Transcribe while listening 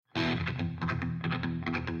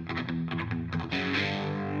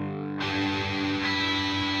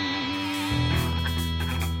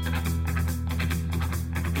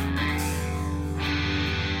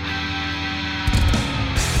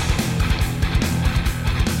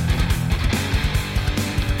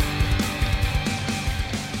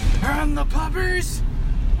on the puppies.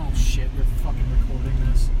 Oh shit, you're fucking recording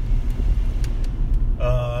this.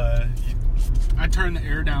 I turned the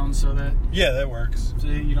air down so that that works. so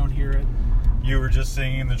you don't hear it. You were just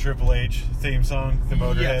singing the Triple H theme song, the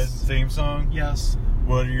Motorhead Yes. theme song. Yes.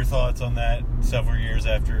 What are your thoughts on that several years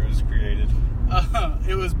after it was created?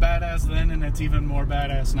 It was badass then, and it's even more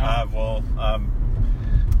badass now.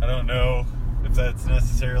 I don't know if that's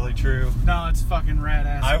necessarily true. No, it's fucking rad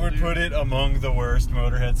ass. I would put it among the worst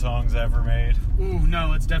Motorhead songs ever made. Ooh,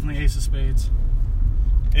 no, it's definitely Ace of Spades.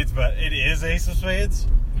 It is Ace of Spades?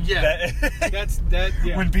 Yeah.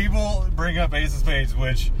 Yeah. When people bring up Ace of Spades,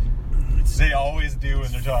 which they always do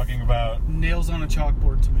when they're talking about... Nails on a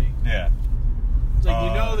chalkboard to me. Yeah. It's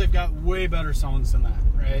like, they've got way better songs than that,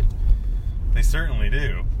 right? They certainly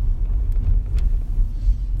do.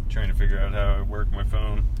 Trying to figure out how I work my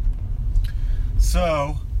phone.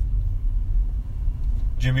 So,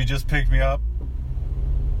 Jimmy just picked me up.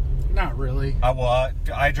 Not really.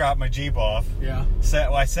 I dropped my Jeep off. Yeah.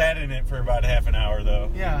 I sat in it for about half an hour, though.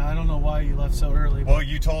 Yeah, I don't know why you left so early. Well,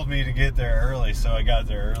 you told me to get there early, so I got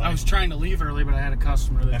there early. I was trying to leave early, but I had a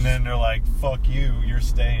customer that And then they're like, fuck you, you're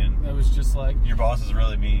staying. that was just like, Your boss is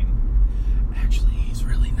really mean. actually, he's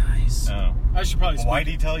really nice. Oh. I should probably Well, why'd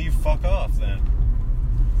he tell you fuck off, then?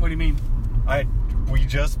 What do you mean? We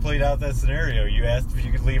just played out that scenario. You asked if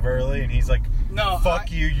you could leave early, and he's like, No, fuck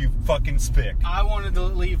you, you fucking spick. I wanted to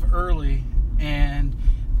leave early, and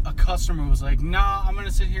a customer was like, nah, I'm going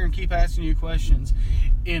to sit here and keep asking you questions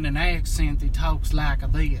in an accent that talks like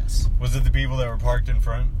this. Was it the people that were parked in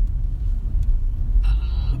front?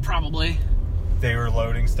 Probably. They were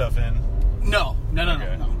loading stuff in? No.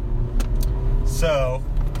 Okay. So,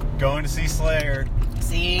 going to see Slayer.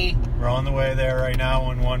 See? We're on the way there right now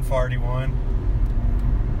on 141.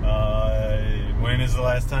 When is the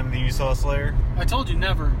last time that you saw Slayer? I told you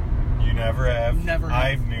never. You never have. Never have.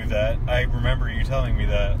 I knew that. I remember you telling me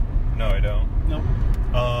that. No, I don't. Nope.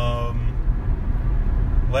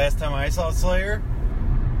 Last time I saw Slayer?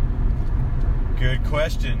 Good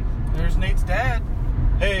question. There's Nate's dad.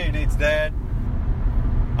 Hey, Nate's dad.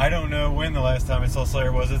 I don't know when the last time I saw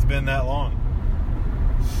Slayer was. It's been that long.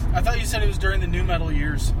 I thought you said it was during the new metal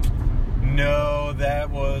years. No, that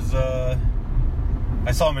was, I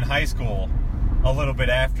saw him in high school, a little bit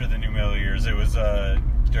after the new metal years. It was,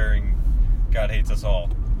 during God Hates Us All.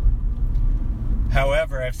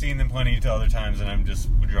 However, I've seen them plenty of other times, and I'm just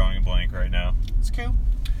drawing a blank right now. It's cool.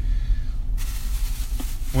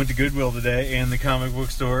 Went to Goodwill today and the comic book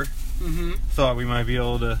store. Mm-hmm. Thought we might be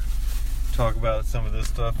able to talk about some of this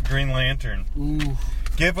stuff. Green Lantern. Ooh.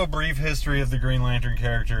 Give a brief history of the Green Lantern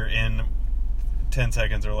character in 10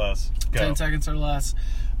 seconds or less. Go. 10 seconds or less.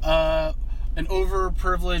 An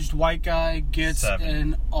overprivileged white guy gets 7.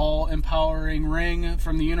 an all-empowering ring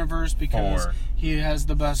from the universe because 4. he has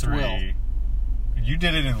the best 3. will. You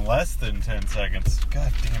did it in less than 10 seconds.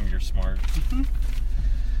 God damn, you're smart. Mm-hmm.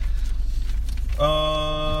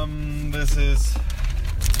 This is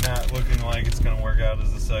not looking like it's going to work out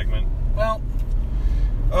as a segment. Well,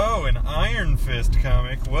 Oh, an Iron Fist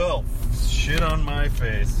comic. Well, shit on my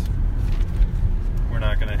face. We're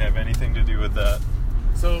not going to have anything to do with that.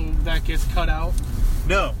 so that gets cut out.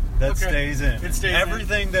 No, that Okay. stays in. It stays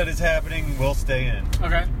Everything that is happening will stay in.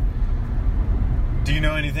 Okay. Do you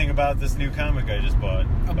know anything about this new comic I just bought?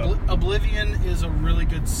 Oblivion is a really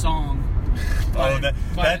good song.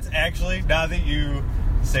 That's actually, now that you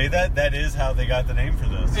say that, that is how they got the name for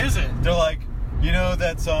this. Is it? They're like, you know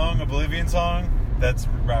that song, Oblivion song? That's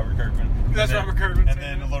Robert Kirkman. That's Robert Kirkman. And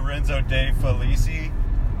then Lorenzo De Felici,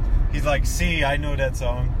 he's like, see, I know that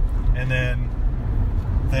song. And then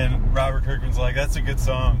Robert Kirkman's like, that's a good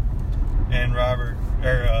song. And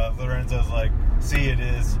Lorenzo's like, see, it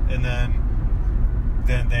is. And then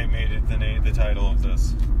they made it the title of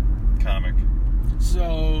this comic.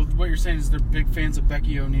 So what you're saying is they're big fans of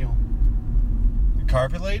Becky O'Neill.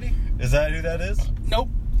 Carpet Lady? Is that who that is? Nope.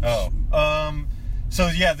 Oh. So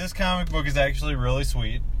yeah, this comic book is actually really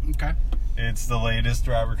sweet. Okay. It's the latest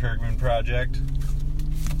Robert Kirkman project.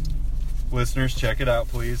 Listeners, check it out,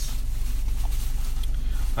 please.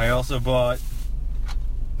 I also bought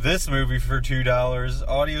this movie for $2,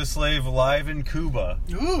 Audioslave Live in Cuba.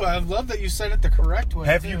 Ooh, I love that you said it the correct way.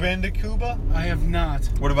 Have you been to Cuba? I have not.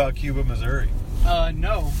 What about Cuba, Missouri?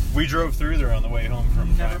 No. We drove through there on the way home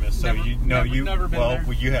from Primus. So never been there.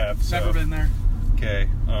 Well, you have. So. Never been there. Okay.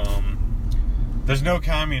 There's no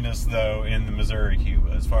communists, though, in the Missouri Cuba,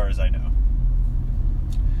 as far as I know.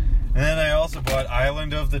 And then I also bought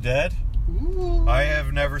Island of the Dead. Ooh. I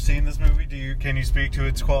have never seen this movie. Can you speak to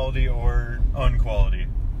its quality or unquality?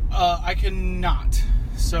 I cannot.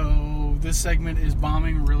 So this segment is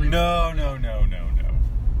bombing really. No.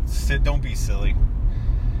 don't be silly.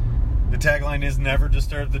 The tagline is never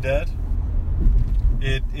disturb the dead.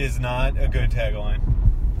 It is not a good tagline.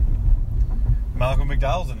 Malcolm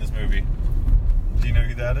McDowell's in this movie. Do you know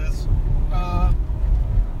who that is?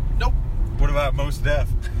 Nope. What about Mos Def?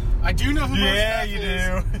 I do know who Mos Def is. Yeah, you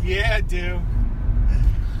do. Yeah, I do.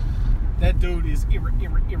 That dude is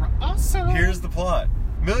awesome. Here's the plot.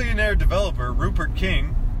 Millionaire developer Rupert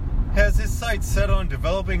King has his sights set on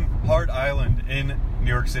developing Hart Island in New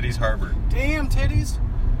York City's harbor. Damn titties.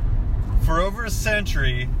 For over a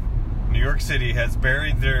century, New York City has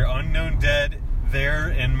buried their unknown dead there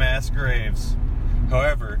in mass graves.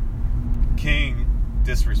 However, King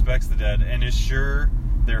disrespects the dead and is sure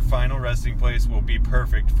their final resting place will be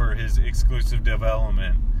perfect for his exclusive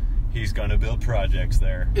development. He's gonna build projects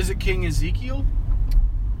there. Is it King Ezekiel?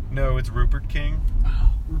 No, it's Rupert King.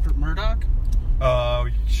 Rupert Murdoch?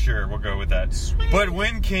 Sure, we'll go with that. Sweet. But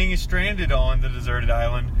when King is stranded on the deserted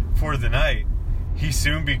island for the night, he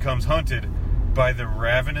soon becomes hunted by the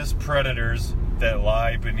ravenous predators that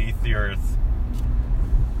lie beneath the earth.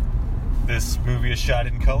 This movie is shot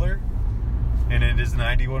in color, and it is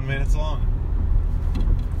 91 minutes long.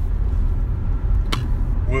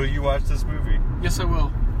 Will you watch this movie? Yes, I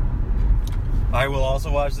will. I will also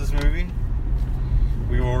watch this movie.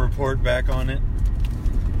 We will report back on it.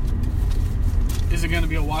 Is it going to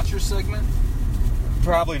be a watcher segment?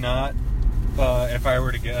 Probably not, if I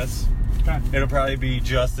were to guess. Okay. It'll probably be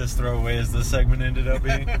just as throwaway as this segment ended up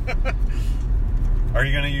being. Are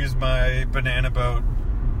you going to use my banana boat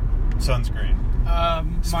sunscreen?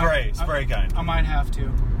 Spray kind. I might have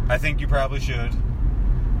to. I think you probably should.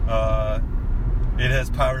 It has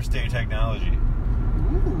Power Stay technology.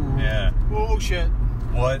 Ooh. Yeah. Oh, shit.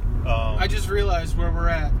 What? I just realized where we're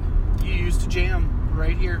at. You used a jam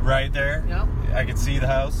right here. Right there? Yep. I can see the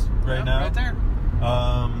house right now. Right there.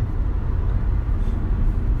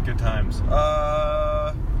 Good times.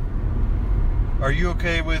 Are you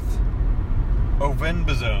okay with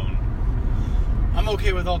Ovenbazone? I'm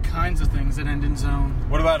okay with all kinds of things that end in zone.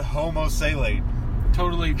 What about homosalate?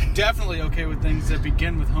 Totally, definitely okay with things that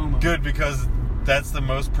begin with homo. Good, because that's the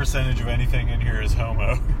most percentage of anything in here is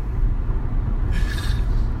homo.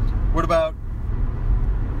 What about...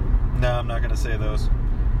 No, I'm not going to say those.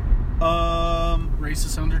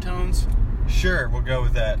 Racist undertones? Sure, we'll go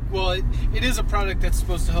with that. Well, it is a product that's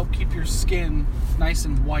supposed to help keep your skin nice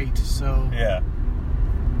and white, so... Yeah.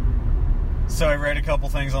 So I read a couple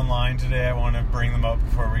things online today. I want to bring them up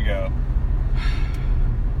before we go.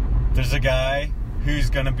 There's a guy who's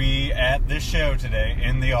going to be at this show today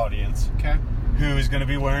in the audience. Okay. Who is going to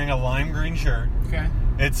be wearing a lime green shirt. Okay.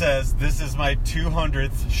 It says, "This is my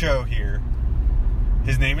 200th show here."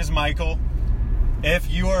 His name is Michael.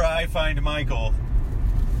 If you or I find Michael,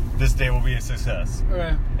 this day will be a success.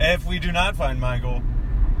 Okay. If we do not find Michael,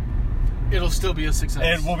 it'll still be a success.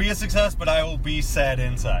 it will be a success, but I will be sad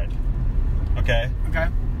inside. Okay? Okay.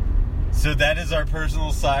 So that is our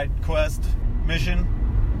personal side quest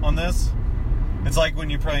mission on this. It's like when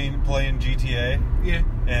you're playing GTA. Yeah.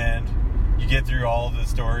 And you get through all the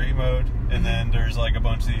story mode, and then there's like a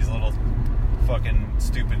bunch of these little fucking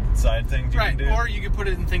stupid side things you can do. Or you could put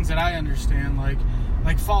it in things that I understand,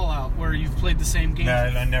 like Fallout, where you've played the same game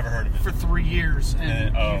I never heard of it. for 3 years.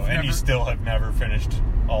 And you still have never finished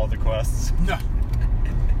all the quests? No.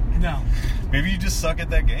 No. Maybe you just suck at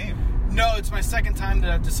that game. No, it's my second time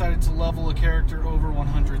that I've decided to level a character over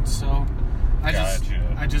 100, so I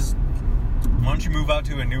just... Why don't you move out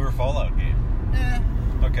to a newer Fallout game?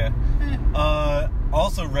 Okay.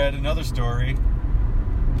 Also read another story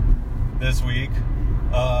this week.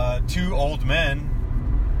 2 old men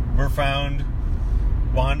were found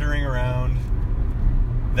wandering around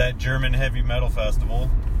that German heavy metal festival.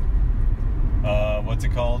 What's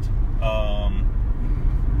it called?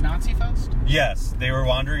 Nazi Fest? Yes, they were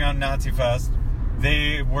wandering on Nazi Fest.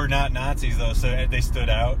 They were not Nazis though, so they stood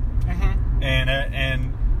out. Mm-hmm.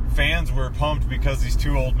 And fans were pumped because these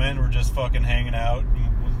 2 old men were just fucking hanging out,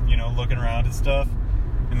 and, you know, looking around and stuff.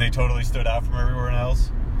 And they totally stood out from everyone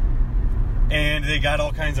else. And they got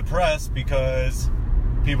all kinds of press because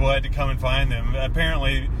people had to come and find them.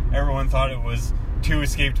 Apparently, everyone thought it was 2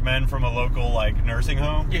 escaped men from a local, like, nursing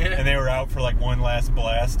home. Yeah. And they were out for, like, one last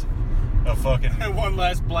blast of fucking... One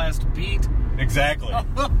last blast beat. Exactly.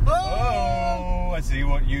 Oh, I see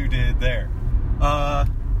what you did there.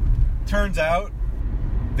 Turns out,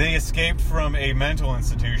 they escaped from a mental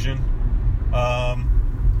institution.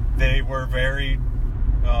 They were very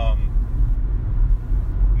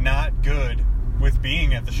not good with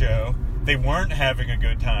being at the show. They weren't having a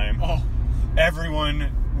good time. Oh.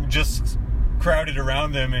 Everyone just crowded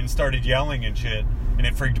around them and started yelling and shit, and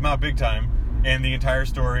it freaked them out big time. and the entire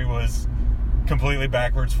story was completely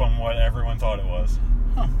backwards from what everyone thought it was.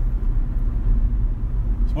 Huh.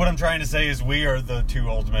 What I'm trying to say is we are the two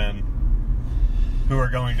old men who are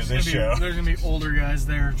going to this show. There's going to be older guys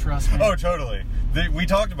there, trust me. Oh, totally. We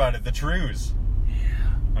talked about it, the Trues.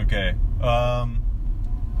 Yeah. Okay.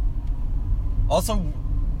 Also,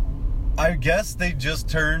 I guess they just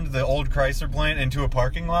turned the old Chrysler plant into a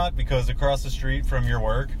parking lot because across the street from your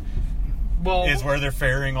work is where they're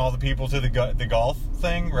ferrying all the people to the golf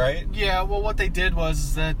thing, right? Yeah, well, what they did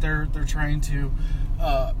was that they're trying to...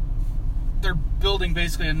 they're building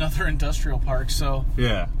basically another industrial park, so...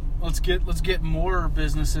 Yeah. Let's get more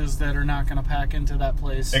businesses that are not going to pack into that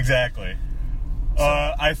place. Exactly.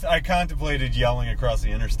 So, I contemplated yelling across the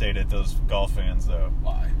interstate at those golf fans, though.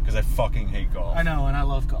 Why? Because I fucking hate golf. I know, and I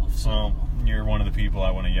love golf. So. Well, you're one of the people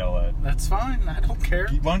I want to yell at. That's fine. I don't care.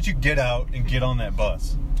 Why don't you get out and get on that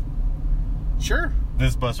bus? Sure.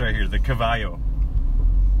 This bus right here, the Caballo.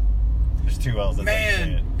 There's two L's. That's how you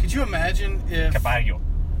say it. Could you imagine Caballo.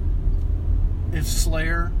 If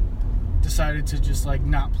Slayer decided to just like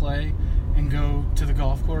not play and go to the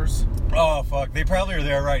golf course? Oh fuck, they probably are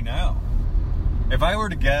there right now. If I were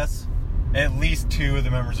to guess, at least two of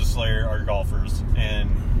the members of Slayer are golfers, and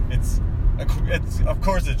it's of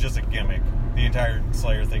course it's just a gimmick. The entire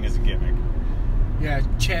Slayer thing is a gimmick. Yeah,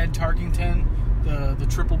 Chad Tarkington, the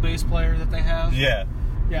triple bass player that they have. Yeah.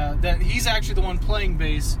 Yeah, that he's actually the one playing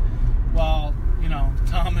bass, while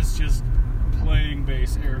Tom is just playing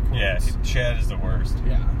bass. Air quotes. Yeah, Chad is the worst.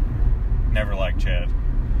 Yeah. Never liked Chad.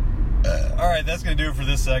 Alright, that's going to do it for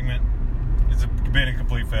this segment. It's been a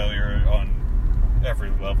complete failure on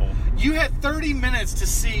every level. You had 30 minutes to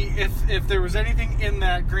see if there was anything in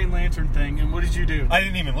that Green Lantern thing, and what did you do? I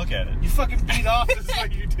didn't even look at it. You fucking beat off is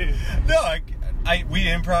what you did. No, we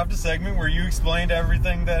improv a segment where you explained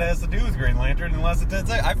everything that has to do with Green Lantern in less than 10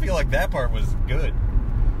 seconds. I feel like that part was good.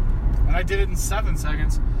 And I did it in 7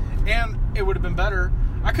 seconds. And it would have been better.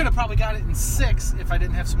 I could have probably got it in 6 if I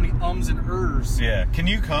didn't have so many ums and ers. Yeah. Can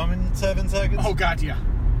you come in 7 seconds? Oh, God, yeah.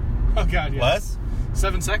 Oh, God, yeah. Less?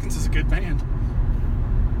 7 Seconds is a good band.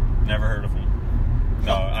 Never heard of them.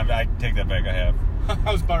 No, I take that back. I have.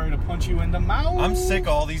 I was about ready to punch you in the mouth. I'm sick of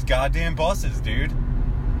all these goddamn buses, dude.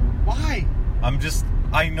 Why?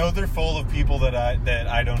 I know they're full of people that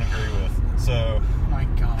I don't agree with. So. Oh my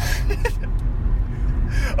God.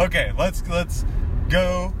 Okay, let's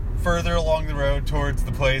go further along the road towards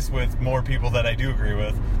the place with more people that I do agree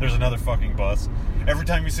with. There's another fucking bus. Every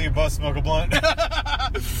time you see a bus, smoke a blunt.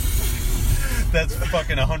 That's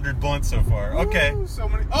fucking 100 blunts so far. Okay. Ooh, so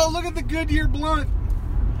many. Oh, look at the Goodyear blunt.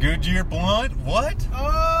 Goodyear blunt? What?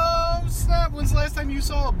 Oh, snap. When's the last time you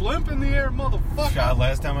saw a blimp in the air, motherfucker? God,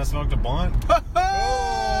 last time I smoked a blunt.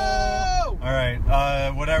 Oh! Alright,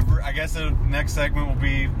 whatever. I guess the next segment will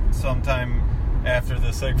be sometime after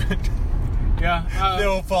this segment. Yeah.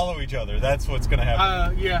 They'll follow each other. That's what's going to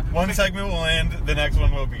happen. Yeah. One segment will end, the next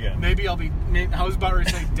one will begin. Maybe I'll be, I was about to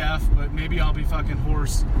say deaf, but maybe I'll be fucking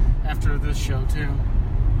hoarse after this show, too.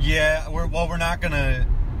 Yeah, we're going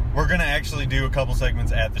to actually do a couple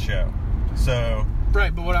segments at the show. So.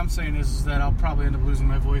 Right, but what I'm saying is that I'll probably end up losing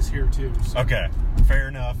my voice here, too. So. Okay, fair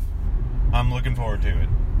enough. I'm looking forward to it.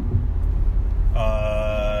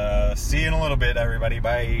 See you in a little bit, everybody.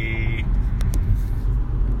 Bye.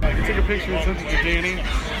 I can take a picture and send it to Danny.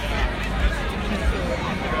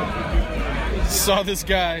 Saw this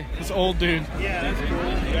guy, this old dude,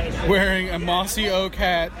 wearing a Mossy Oak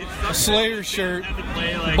hat, a Slayer shirt,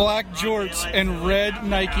 black jorts, and red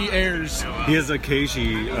Nike Airs. He has a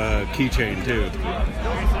Keishi keychain, too.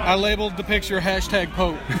 I labeled the picture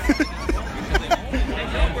 #Pope.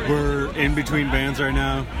 We're in between bands right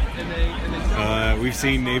now. We've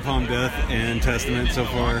seen Napalm Death and Testament so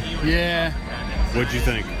far. Yeah. What'd you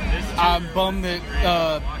think? I'm bummed that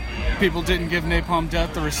people didn't give Napalm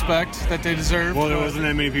Death the respect that they deserved. Well, there wasn't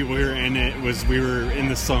that many people here, and we were in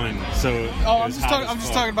the sun, so. I'm just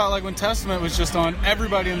talking about like when Testament was just on,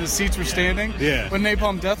 everybody in the seats were standing. Yeah. When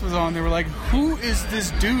Napalm Death was on, they were like, "Who is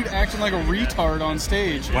this dude acting like a retard on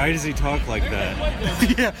stage?" Why does he talk like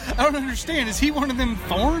that? Yeah, I don't understand. Is he one of them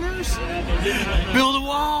foreigners? Build a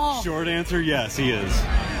wall. Short answer: yes, he is.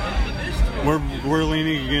 We're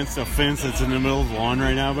leaning against a fence that's in the middle of the lawn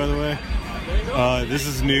right now, by the way. This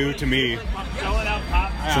is new to me.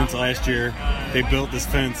 Since last year, they built this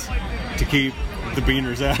fence to keep the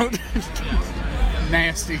beaners out.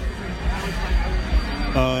 Nasty.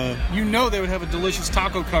 They would have a delicious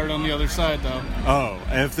taco cart on the other side, though. Oh,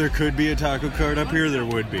 if there could be a taco cart up here, there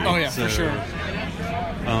would be. Oh, yeah, for sure.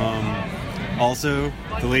 Also,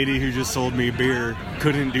 the lady who just sold me beer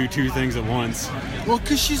couldn't do two things at once. Well,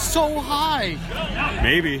 because she's so high.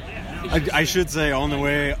 Maybe. I should say, on the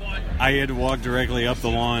way, I had to walk directly up the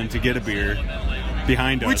lawn to get a beer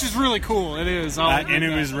behind us. Which is really cool. It is. And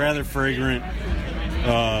it was rather fragrant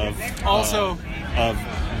of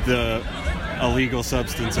the illegal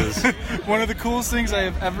substances. One of the coolest things I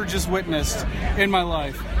have ever just witnessed in my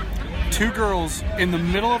life. 2 girls in the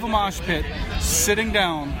middle of a mosh pit, sitting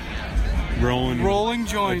down, rolling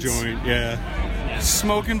joints, yeah,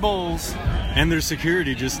 smoking bowls. And there's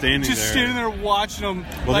security just standing there watching them.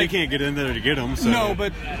 Well, they can't get in there to get them. So. No,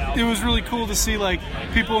 but it was really cool to see, like,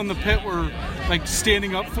 people in the pit were, like,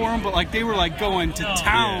 standing up for them, but, like, they were, like, going to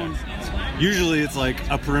town. Yeah. Usually it's, like,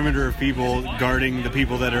 a perimeter of people guarding the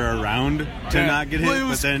people that are around to not get hit,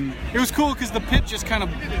 but then... It was cool because the pit just kind of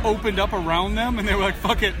opened up around them, and they were like,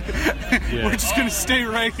 fuck it, we're just going to stay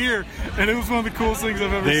right here. And it was one of the coolest things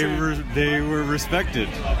I've ever seen. They were respected.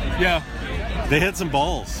 Yeah. They had some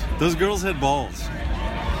balls. Those girls had balls.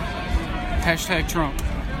 Hashtag Trump.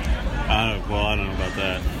 I don't know about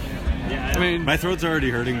that. I mean, my throat's already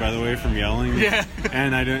hurting, by the way, from yelling. Yeah.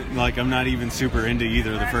 And I'm not even super into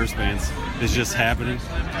either of the first bands. It's just happening.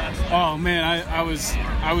 Oh man, I was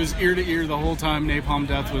ear to ear the whole time Napalm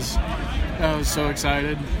Death was. I was so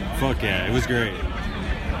excited. Fuck yeah, it was great.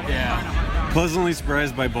 Yeah. Pleasantly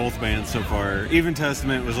surprised by both bands so far. Even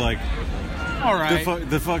Testament was like, all right.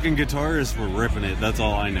 The fucking guitarists were ripping it. That's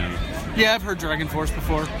all I know. Yeah, I've heard Dragon Force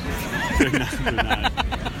before. They're not.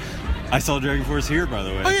 I saw Dragon Force here, by the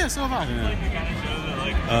way. Oh yeah, so have I.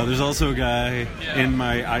 Yeah. There's also a guy in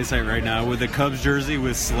my eyesight right now with a Cubs jersey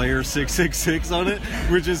with Slayer 666 on it,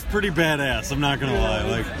 which is pretty badass. I'm not gonna lie.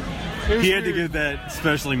 Like, he had to get that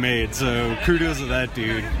specially made. So kudos to that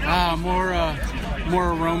dude.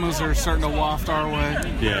 More aromas are starting to waft our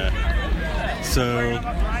way. Yeah. So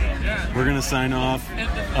we're gonna sign off.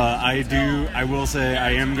 I will say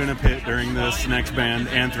I am gonna pit during this next band,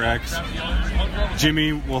 Anthrax.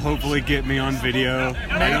 Jimmy will hopefully get me on video.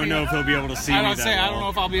 I don't know if he'll be able to see me that well. I don't know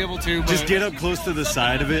if I'll be able to. But just get up close to the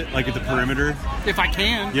side of it, like at the perimeter. If I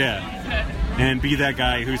can. Yeah. And be that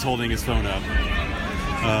guy who's holding his phone up.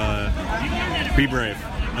 Be brave.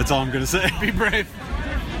 That's all I'm gonna say. Be brave.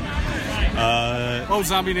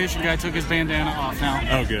 Zombie Nation guy took his bandana off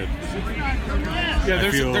now. Oh, good. Yeah,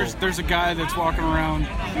 there's a guy that's walking around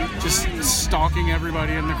just stalking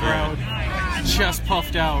everybody in the crowd, chest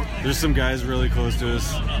puffed out. There's some guys really close to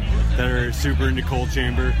us that are super into Cold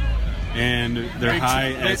Chamber, and they're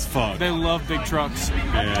high as fuck. They love big trucks.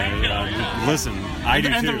 Yeah. Listen, I do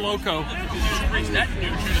too. And they're loco. All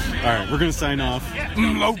right, we're gonna sign off.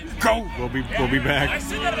 Loco. We'll be back.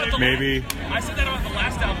 Maybe. I said that about the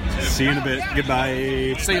last album too. See you in a bit.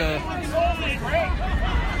 Goodbye. See ya.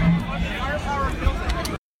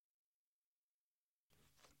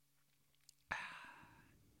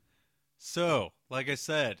 So, like I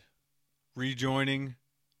said, rejoining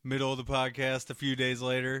middle of the podcast a few days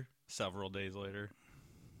later, several days later.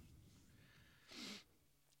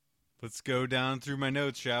 Let's go down through my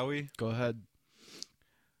notes, shall we? Go ahead.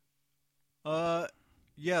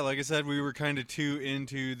 Yeah, like I said, we were kind of too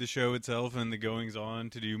into the show itself and the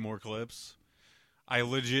goings-on to do more clips. I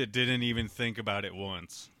legit didn't even think about it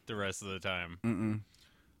once the rest of the time.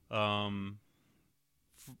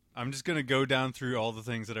 I'm just going to go down through all the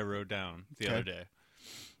things that I wrote down the other day.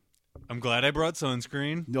 I'm glad I brought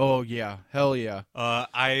sunscreen. Oh, yeah. Hell yeah.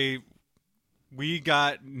 We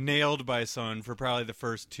got nailed by sun for probably the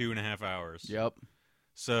first 2.5 hours. Yep.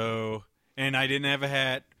 So, and I didn't have a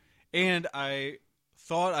hat, and I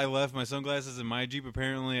thought I left my sunglasses in my Jeep.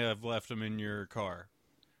 Apparently, I've left them in your car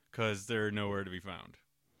because they're nowhere to be found.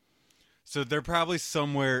 So they're probably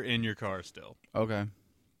somewhere in your car still. Okay.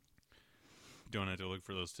 Don't have to look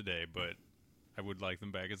for those today, but I would like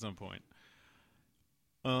them back at some point.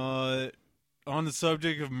 On the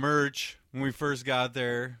subject of merch, when we first got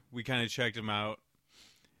there, we kind of checked them out.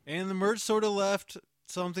 And the merch sort of left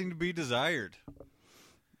something to be desired.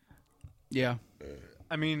 Yeah.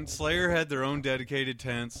 I mean, Slayer had their own dedicated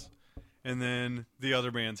tents, and then the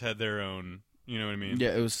other bands had their own, you know what I mean?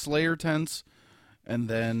 Yeah, it was Slayer tents, and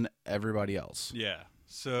then everybody else. Yeah.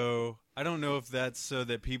 So, I don't know if that's so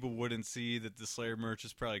that people wouldn't see that the Slayer merch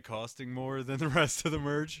is probably costing more than the rest of the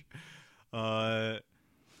merch.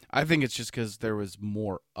 I think it's just because there was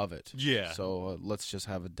more of it. Yeah. So let's just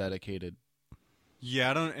have a dedicated.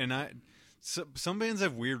 Yeah, some bands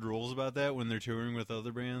have weird rules about that when they're touring with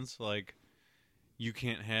other bands. Like, you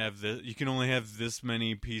can't have this. You can only have this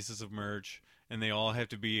many pieces of merch, and they all have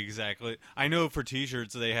to be exactly. I know for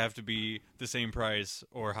T-shirts they have to be the same price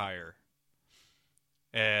or higher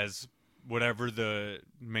as whatever the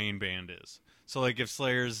main band is. So, like, if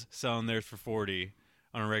Slayer's selling theirs for $40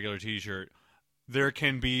 on a regular T-shirt, there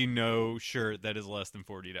can be no shirt that is less than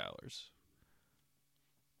 $40.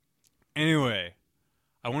 Anyway,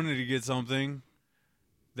 I wanted to get something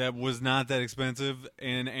that was not that expensive,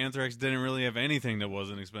 and Anthrax didn't really have anything that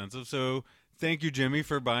wasn't expensive. So thank you, Jimmy,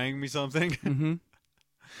 for buying me something. Mm-hmm.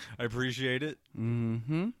 I appreciate it.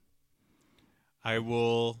 Mm-hmm. I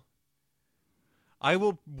will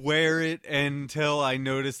wear it until I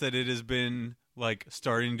notice that it has been like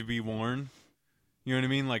starting to be worn. You know what I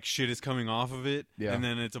mean? Like shit is coming off of it, Yeah. and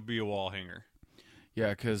then it'll be a wall hanger.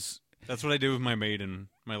 Yeah, because That's what I did with my Maiden,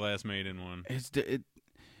 my last Maiden one.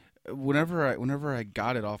 whenever I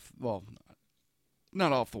got it off, well,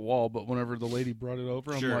 not off the wall, but whenever the lady brought it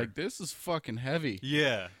over, Sure. I'm like, this is fucking heavy.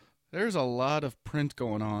 Yeah. There's a lot of print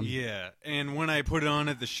going on. Yeah, and when I put it on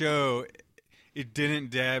at the show, it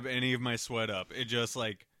didn't dab any of my sweat up. It just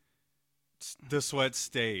like the sweat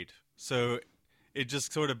stayed. So it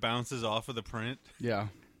just sort of bounces off of the print. Yeah.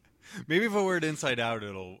 Maybe if I wear it inside out,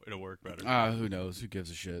 it'll work better. Who knows? Who gives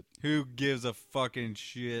a shit? Who gives a fucking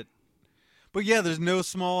shit? But yeah, there's no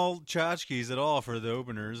small tchotchkes at all for the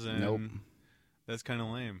openers, and Nope. that's kind of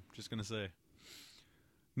lame. Just gonna say.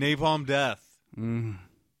 Napalm Death.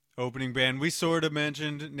 Opening band. We sort of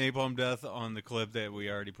mentioned Napalm Death on the clip that we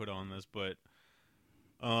already put on this, but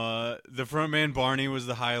the frontman Barney was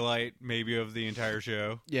the highlight maybe of the entire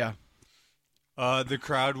show. Yeah. The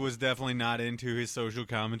crowd was definitely not into his social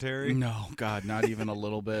commentary. No, God, not even a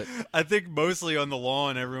little bit. I think mostly on the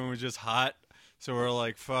lawn everyone was just hot, so we're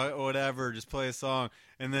like, fuck, whatever, just play a song.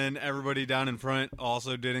 And then everybody down in front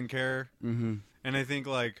also didn't care. Mm-hmm. And I think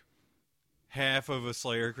like half of a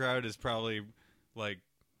Slayer crowd is probably like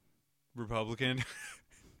Republican.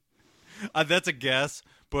 That's a guess,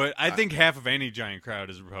 but I think half of any giant crowd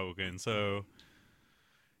is Republican, so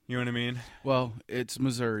you know what I mean? Well, it's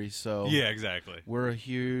Missouri, so Yeah, exactly. we're a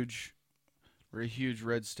huge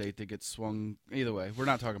red state that gets swung either way. We're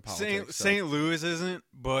not talking politics. St. Louis isn't,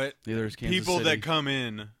 but neither is Kansas people City. that come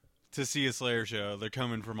in to see a Slayer show, they're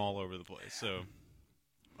coming from all over the place. So,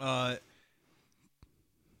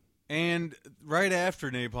 and right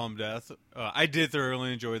after Napalm Death, I did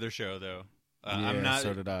thoroughly enjoy their show, though.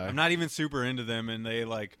 So did I. I'm not even super into them, and they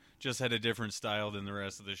like just had a different style than the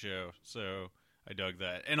rest of the show, so I dug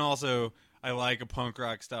that. And also, I like a punk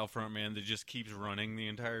rock style frontman that just keeps running the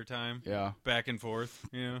entire time, Yeah. back and forth.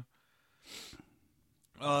 You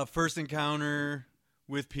know. First encounter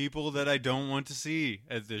with people that I don't want to see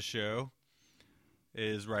at this show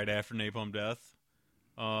is right after Napalm Death.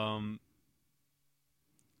 I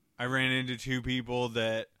ran into two people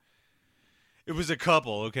that it was a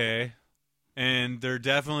couple, okay? And they're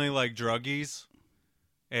definitely like druggies,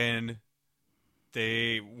 and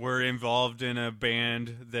they were involved in a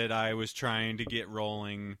band that I was trying to get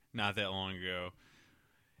rolling not that long ago.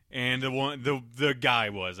 And the guy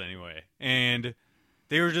was anyway. And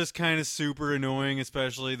they were just kind of super annoying,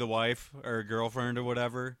 especially the wife or girlfriend or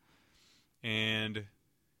whatever. And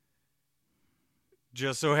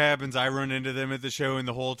just so happens I run into them at the show, and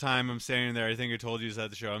the whole time I'm standing there, I think I told you this at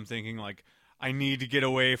the show, I'm thinking like, I need to get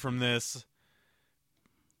away from this.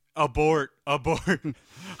 Abort.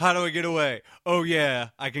 How do I get away? Oh yeah,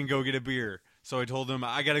 I can go get a beer. So I told them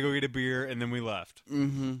I gotta go get a beer, and then we left.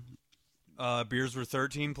 Mm-hmm. Beers were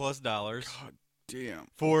 $13+. God damn.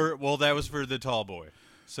 That was for the tall boy.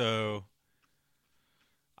 So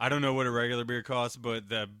I don't know what a regular beer costs, but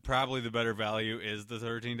probably the better value is the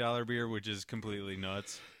 $13 beer, which is completely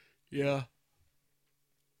nuts. Yeah.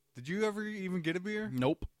 Did you ever even get a beer?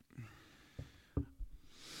 Nope.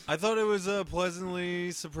 I thought it was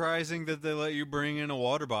pleasantly surprising that they let you bring in a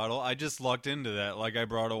water bottle. I just lucked into that. Like, I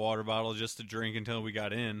brought a water bottle just to drink until we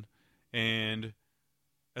got in. And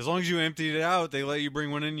as long as you emptied it out, they let you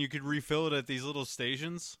bring one in. You could refill it at these little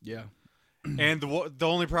stations. Yeah. And the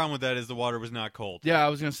only problem with that is the water was not cold. Yeah, I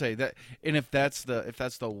was gonna say that. And if that's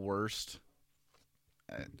the worst,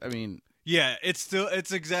 I mean, Yeah, it's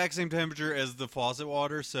exact same temperature as the faucet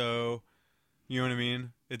water, so you know what I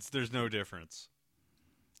mean? There's no difference.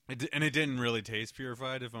 And it didn't really taste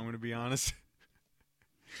purified, if I'm going to be honest.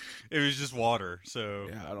 It was just water, so.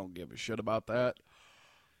 yeah, I don't give a shit about that.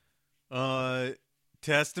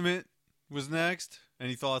 Testament was next.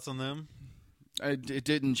 Any thoughts on them? It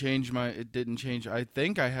didn't change. I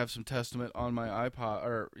think I have some Testament on my iPod,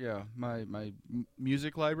 or my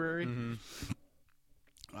music library. Mm-hmm.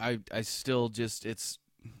 I still just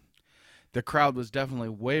the crowd was definitely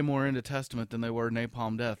way more into Testament than they were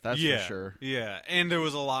Napalm Death. That's for sure. Yeah, and there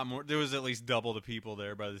was a lot more. There was at least double the people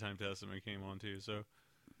there by the time Testament came on too. So,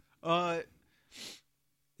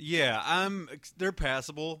 yeah, they're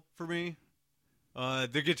passable for me. The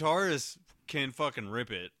guitarist can fucking rip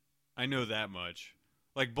it. I know that much.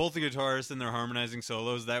 like both the guitarists and their harmonizing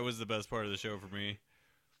solos. That was the best part of the show for me.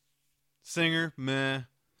 Singer, meh.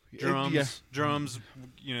 Drums, Yeah. drums,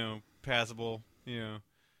 passable.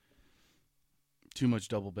 Too much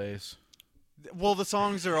double bass. Well, the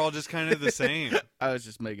songs are all just kind of the same. I was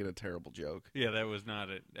just making a terrible joke. Yeah, that was not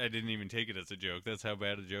it. I didn't even take it as a joke. That's how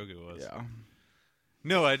bad a joke it was. Yeah.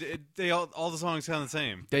 No, they all the songs sound the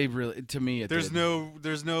same. They really, to me, There's no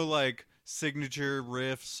like signature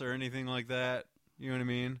riffs or anything like that. You know what I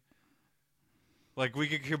mean? Like we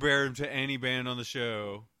could compare them to any band on the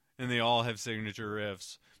show, and they all have signature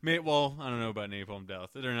riffs. Well, I don't know about Napalm Death.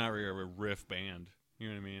 They're not really a riff band. You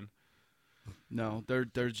know what I mean? No,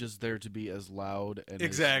 they're just there to be as loud and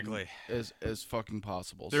Exactly. as fucking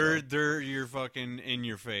possible. They're your fucking in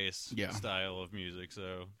your face Yeah. style of music,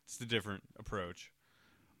 so it's a different approach.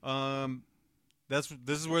 This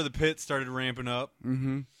is where the pit started ramping up,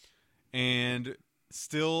 and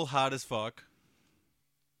still hot as fuck.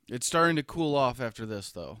 It's starting to cool off after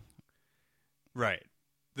this, though. Right.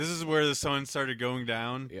 This is where the sun started going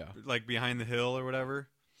down, Yeah. like behind the hill or whatever.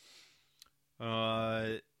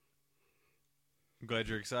 I'm glad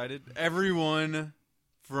you're excited. Everyone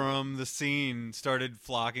from the scene started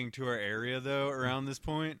flocking to our area, though, around this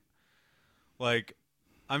point. Like,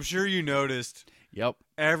 I'm sure you noticed Yep.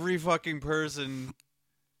 every fucking person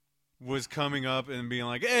was coming up and being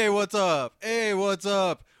like, hey, what's up? Hey, what's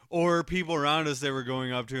up? Or people around us they were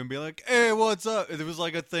going up to and being like, hey, what's up? It was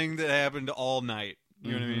like a thing that happened all night.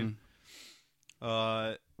 You know what I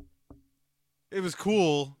mean? It was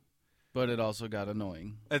cool. But it also got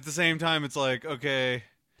annoying. At the same time, it's like, okay,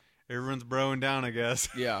 everyone's broing down, I guess.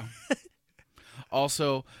 Yeah.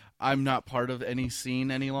 Also, I'm not part of any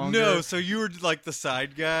scene any longer. No, so you were like the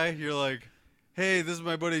side guy. You're like, hey, this is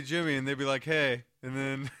my buddy Jimmy. And they'd be like, hey. And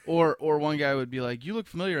then... Or one guy would be like, you look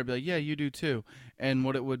familiar. I'd be like, yeah, you do too. And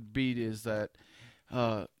what it would be is that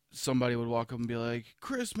somebody would walk up and be like,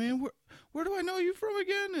 Chris, man, where do I know you from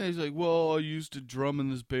again? And he's like, well, I used to drum in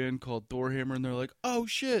this band called Thorhammer. And they're like, oh,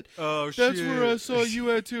 shit. Oh, That's shit. where I saw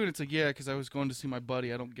you at too. And it's like, yeah, because I was going to see my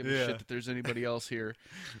buddy. I don't give a Yeah. shit that there's anybody else here.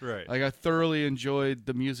 Right. Like, I thoroughly enjoyed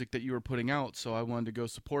the music that you were putting out, so I wanted to go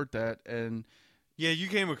support that. And Yeah, you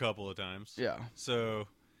came a couple of times. yeah. So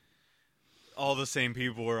all the same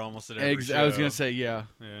people were almost at every show. I was going to say, yeah.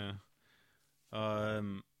 Yeah.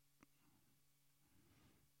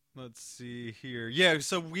 Let's see here. Yeah,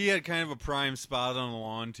 so we had kind of a prime spot on the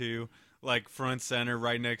lawn too, like front center,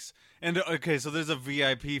 right next. And okay, so there's a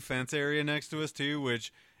VIP fence area next to us too,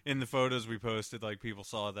 which in the photos we posted, like people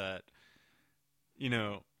saw that.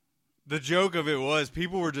 The joke of it was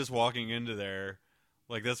people were just walking into there.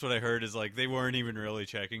 Like that's what I heard is like they weren't even really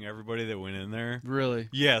checking everybody that went in there. Really?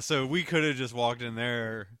 Yeah, so we could have just walked in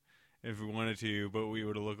there if we wanted to, but we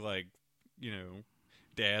would have looked like,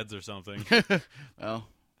 dads or something. Well.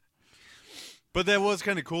 But that was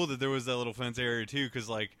kind of cool that there was that little fence area too, because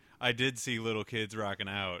like I did see little kids rocking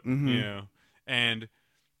out, and it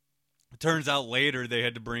turns out later they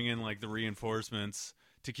had to bring in like the reinforcements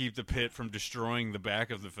to keep the pit from destroying the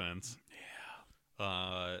back of the fence.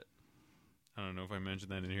 Yeah. I don't know if I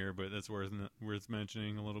mentioned that in here, but that's worth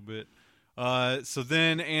mentioning a little bit. So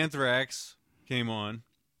then Anthrax came on.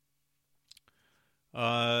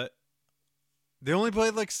 They only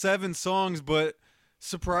played like 7 songs, but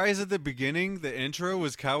surprise at the beginning, the intro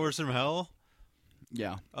was Cowards from Hell.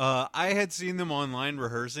 Yeah. I had seen them online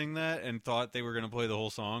rehearsing that and thought they were going to play the whole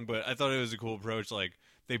song, but I thought it was a cool approach. Like,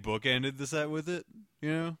 they bookended the set with it,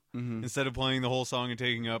 instead of playing the whole song and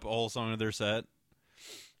taking up a whole song of their set.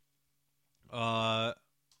 I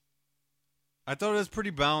thought it was pretty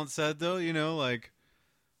balanced set, though, like,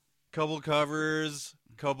 couple covers,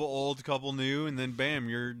 couple old, couple new, and then bam,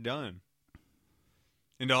 you're done.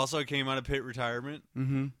 And also came out of pit retirement,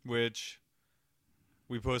 which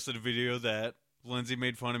we posted a video that Lindsay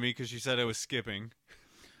made fun of me because she said I was skipping.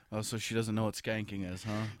 Oh, so she doesn't know what skanking is,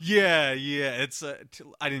 huh? Yeah. It's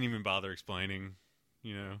I didn't even bother explaining,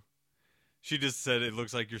 She just said it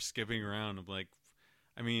looks like you're skipping around. I'm like,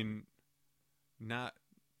 I mean,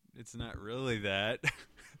 it's not really that.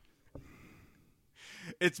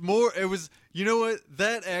 It's more, it was, you know what?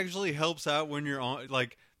 That actually helps out when you're on,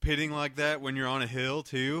 like, pitting like that when you're on a hill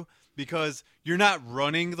too, because you're not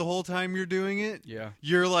running the whole time you're doing it. Yeah.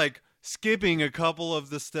 You're like skipping a couple of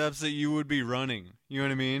the steps that you would be running. You know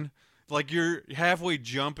what I mean? Like you're halfway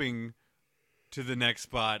jumping to the next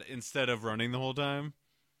spot instead of running the whole time.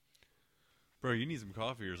 Bro, you need some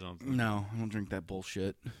coffee or something. No, I don't drink that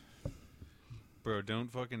bullshit. Bro,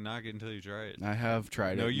 don't fucking knock it until you try it. I have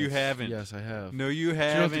tried it. No, you haven't. Yes, I have. No, you Do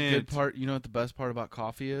haven't. you know what the good part? You know what the best part about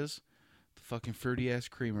coffee is? The fucking fruity ass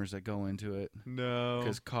creamers that go into it. No.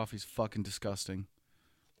 Because coffee's fucking disgusting.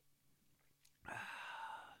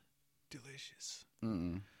 delicious.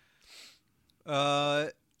 Mm-mm.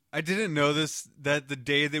 I didn't know that the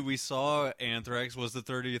day that we saw Anthrax was the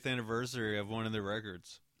 30th anniversary of one of their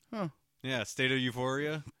records. Huh. Yeah, State of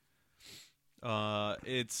Euphoria.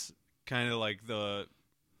 It's kind of like the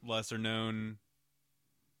lesser known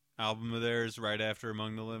album of theirs right after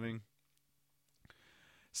Among the Living.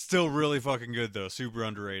 Still really fucking good though, super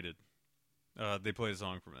underrated. They played a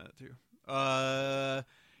song from that too.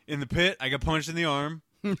 In the pit, I got punched in the arm.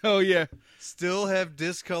 Oh yeah. Still have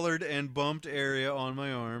discolored and bumped area on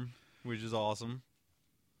my arm, which is awesome.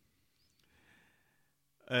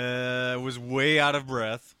 Was way out of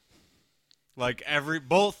breath. Like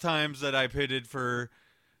both times that I pitted for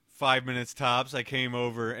 5 minutes tops, I came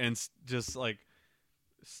over and just like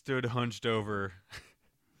stood hunched over.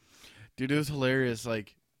 Dude, it was hilarious.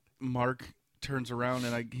 Like, Mark turns around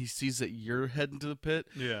and he sees that you're heading to the pit.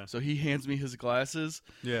 Yeah. So he hands me his glasses.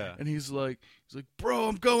 Yeah. And he's like, bro,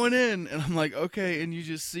 I'm going in. And I'm like, okay. And you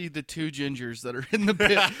just see the two gingers that are in the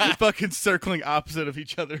pit fucking circling opposite of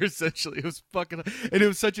each other, essentially. It was fucking, and it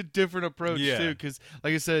was such a different approach, too. Because,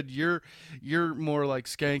 like I said, you're more like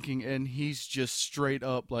skanking, and he's just straight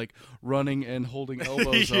up like running and holding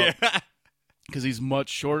elbows up. Because he's much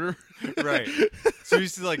shorter. Right. So he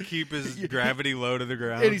used to like keep his gravity low to the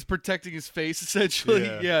ground. And he's protecting his face, essentially.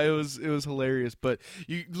 Yeah. It was hilarious. But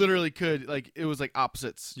you literally could, like, it was like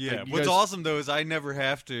opposites. Yeah. Like, What's awesome, though, is I never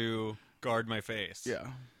have to guard my face. Yeah.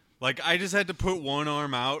 Like, I just had to put one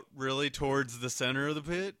arm out really towards the center of the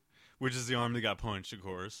pit, which is the arm that got punched, of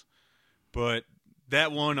course. But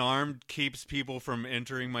that one arm keeps people from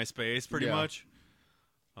entering my space pretty much.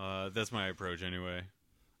 That's my approach anyway.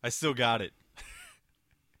 I still got it.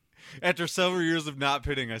 After several years of not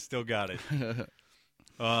pitting, I still got it.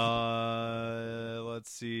 Let's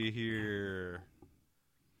see here.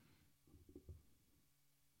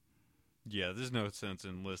 Yeah, there's no sense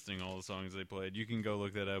in listing all the songs they played. You can go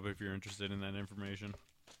look that up if you're interested in that information.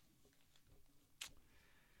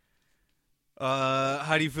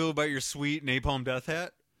 How do you feel about your sweet Napalm Death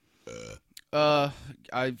hat?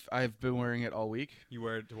 I've been wearing it all week. You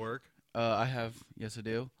wear it to work? I have. Yes, I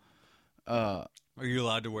do. Are you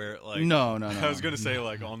allowed to wear it like? No. I was gonna say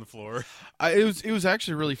like on the floor. It was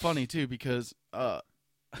actually really funny too because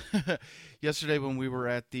yesterday when we were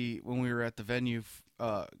at the venue,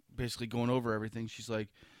 basically going over everything, she's like,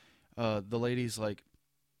 the lady's like,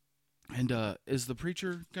 and is the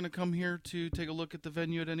preacher gonna come here to take a look at the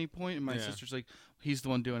venue at any point? And my sister's like, he's the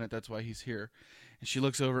one doing it. That's why he's here. And she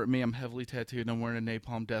looks over at me. I'm heavily tattooed, and I'm wearing a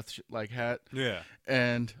Napalm Death hat. Yeah.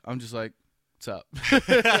 And I'm just like, what's up?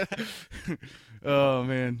 Oh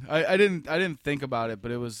man, I didn't think about it, but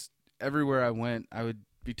it was everywhere I went. I would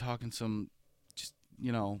be talking some just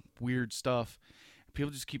weird stuff. People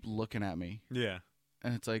just keep looking at me. Yeah.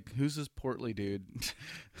 And it's like, who's this portly dude?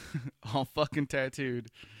 All fucking tattooed.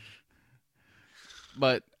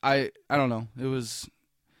 But I don't know. It was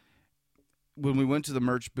when we went to the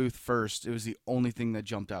merch booth first, it was the only thing that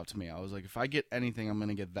jumped out to me. I was like, if I get anything, I'm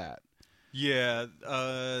gonna get that. Yeah,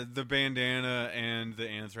 the bandana and the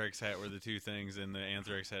Anthrax hat were the two things, and the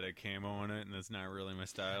Anthrax had a camo on it, and that's not really my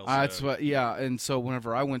style. So. That's what, and so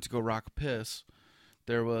whenever I went to go rock a piss,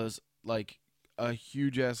 there was like a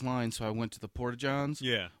huge ass line, so I went to the Porta Johns,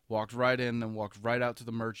 walked right in, then walked right out to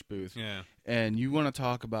the merch booth, and you want to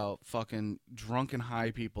talk about fucking drunken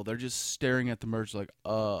high people? They're just staring at the merch like,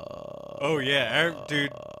 oh yeah,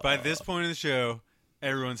 dude. By this point in the show,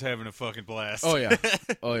 everyone's having a fucking blast. Oh yeah,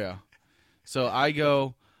 oh yeah. So I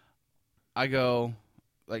go,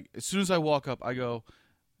 like, as soon as I walk up, I go,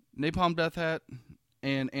 Napalm Death hat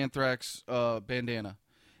and Anthrax bandana.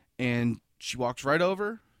 And she walks right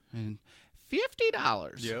over, and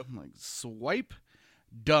 $50. Yep. I'm like, swipe,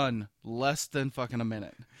 done. Less than fucking a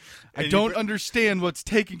minute. I don't understand what's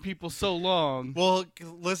taking people so long. Well,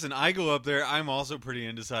 listen, I go up there. I'm also pretty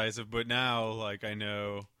indecisive, but now, like, I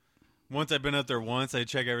know... Once I've been up there once, I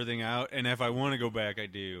check everything out, and if I want to go back, I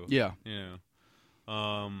do. Yeah.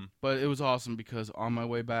 But it was awesome because on my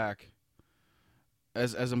way back,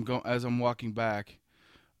 as I'm walking back,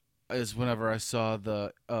 is whenever I saw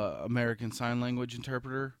the American Sign Language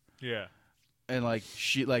interpreter. Yeah. And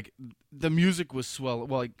the music was swell.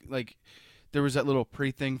 Well, like there was that little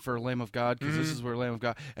pre-thing for Lamb of God because this is where Lamb of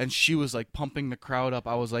God, and she was like pumping the crowd up.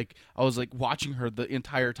 I was like watching her the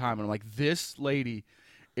entire time, and I'm like, this lady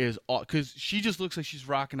is, because she just looks like she's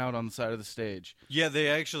rocking out on the side of the stage. Yeah, they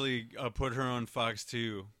actually put her on Fox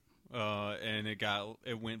 2, and it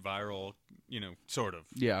went viral, sort of.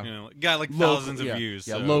 Yeah. Got like thousands of views.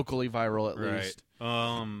 Yeah, so. locally viral at least.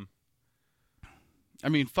 I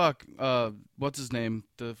mean, fuck. What's his name?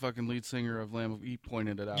 The fucking lead singer of Lamb. He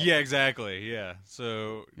pointed it out. Yeah, exactly. Yeah.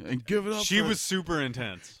 So And give it up. she was super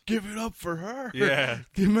intense. Give it up for her. Yeah.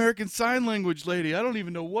 The American Sign Language lady. I don't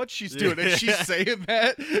even know what she's doing. And she's saying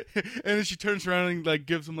that. And then she turns around and like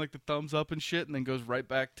gives him like the thumbs up and shit and then goes right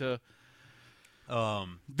back to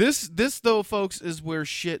This though, folks, is where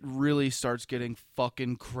shit really starts getting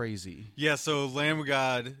fucking crazy. Yeah, so Lamb of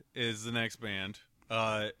God is the next band.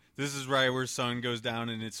 This is right where Sun goes down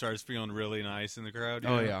and it starts feeling really nice in the crowd.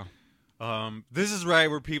 Oh know? yeah. This is right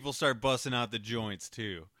where people start busting out the joints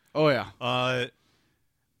too. Oh yeah.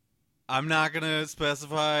 I'm not gonna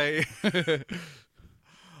specify.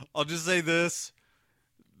 I'll just say this: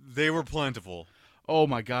 they were plentiful. Oh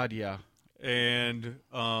my god, yeah. And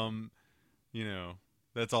you know,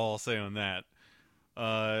 that's all I'll say on that.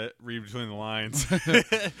 Read between the lines.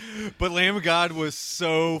 But Lamb of God was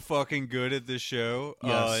so fucking good at this show.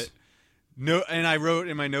 Yes. No, and I wrote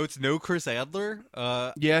in my notes, no Chris Adler.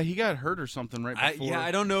 Yeah, he got hurt or something right before.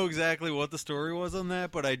 I don't know exactly what the story was on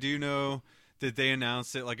that, but I do know that they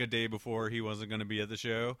announced it like a day before he wasn't going to be at the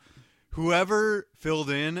show. Whoever filled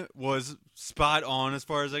in was spot on as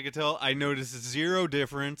far as I could tell. I noticed zero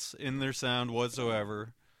difference in their sound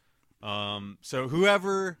whatsoever. So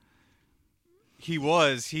whoever he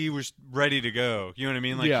was ready to go. You know what I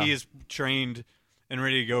mean? Like Yeah. he is trained and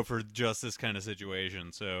ready to go for just this kind of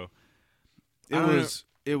situation. So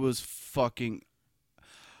it was fucking.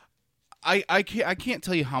 I can't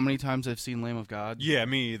tell you how many times I've seen Lamb of God. Yeah,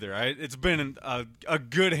 me either. It's been a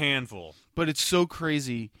good handful. But it's so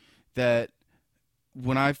crazy that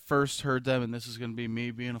when I first heard them, and this is going to be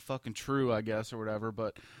me being a fucking true, I guess, or whatever,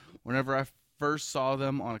 but whenever I first saw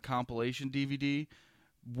them on a compilation DVD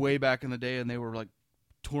way back in the day and they were like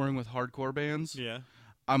touring with hardcore bands, Yeah.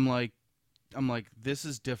 I'm like, this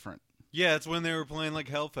is different. Yeah, it's when they were playing like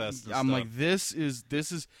Hellfest and I'm stuff. like, this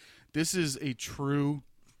is a true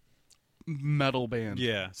metal band.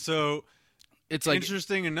 Yeah, so It's like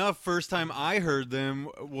interesting enough, first time I heard them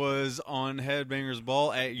was on Headbangers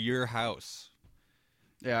Ball at your house.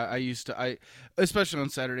 Yeah, I used to. Especially on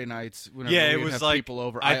Saturday nights. Whenever Yeah, it we'd was have like people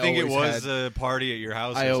over. I think it always was had, a party at your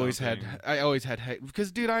house. I or always something. had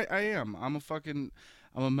because, dude, I am. I'm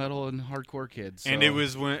a metal and hardcore kid. So. And it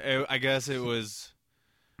was when I guess it was.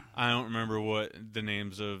 I don't remember what the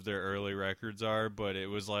names of their early records are, but it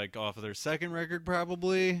was like off of their second record,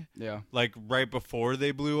 probably. Yeah. Like right before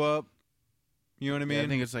they blew up. You know what I mean? Yeah, I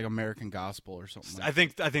think it's like American Gospel or something.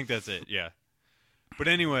 Like I think that's it. Yeah. But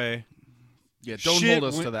anyway. Yeah, don't Shit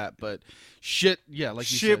hold us to that, but shit, yeah,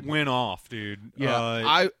 like you shit said. went off, dude.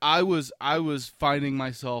 Yeah, I was finding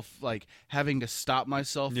myself like having to stop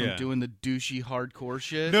myself from Yeah. doing the douchey hardcore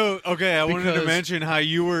shit. No, okay. I wanted to Because- mention how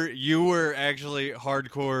you were actually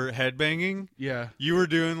hardcore headbanging. Yeah, You were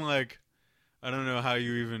doing like, I don't know how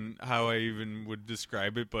I even would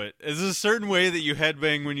describe it, but there's a certain way that you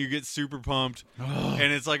headbang when you get super pumped,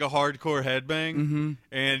 and it's like a hardcore headbang. Mm-hmm.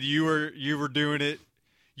 And you were doing it.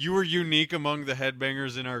 You were unique among the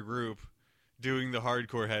headbangers in our group, doing the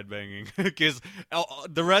hardcore headbanging, because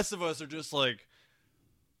the rest of us are just like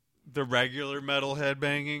the regular metal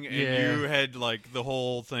headbanging, and Yeah. you had like the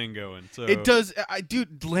whole thing going. So It does.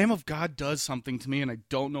 Dude, Lamb of God does something to me, and I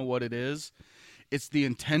don't know what it is. It's the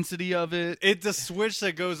intensity of it. It's the switch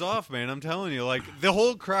that goes off, man. I'm telling you, like the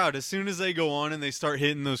whole crowd, as soon as they go on and they start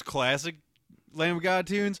hitting those classic Lamb of God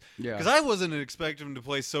tunes, Yeah. because I wasn't expecting them to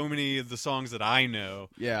play so many of the songs that I know.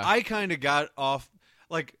 Yeah. I kind of got off,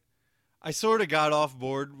 like, I sort of got off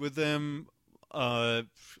board with them.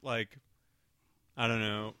 Like, I don't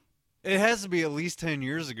know. It has to be at least 10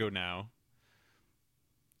 years ago now.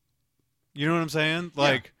 You know what I'm saying?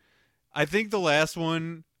 Like, I think the last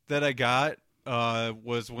one that I got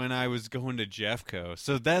was when I was going to Jeffco.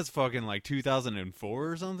 So that's fucking like 2004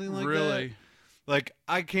 or something like that. Really? Like,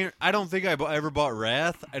 I don't think I ever bought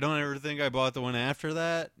Wrath. I don't ever think I bought the one after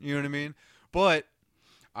that. You know what I mean? But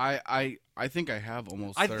I think I have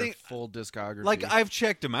almost I their think- full discography. like, I've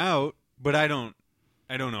checked them out, but I don't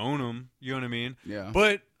own them. You know what I mean? Yeah.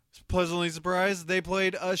 But pleasantly surprised, they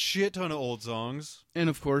played a shit ton of old songs. And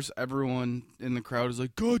of course, everyone in the crowd is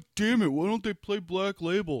like, "God damn it! Why don't they play Black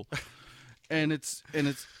Label?" and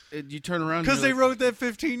you turn around Because and they you're wrote that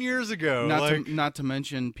 15 years ago. like, not to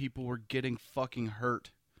mention people were getting fucking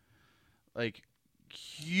hurt, like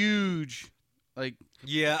huge, like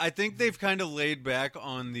yeah, I think they've kind of laid back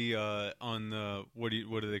on the what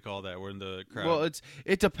do they call that? We're in the crowd. well,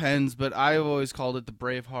 it depends, but I've always called it the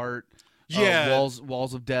Braveheart. Yeah.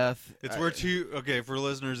 Walls of Death. It's where for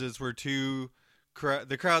listeners, it's where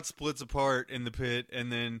the crowd splits apart in the pit, and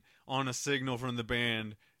then on a signal from the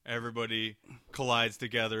band, everybody collides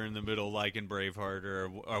together in the middle, like in Braveheart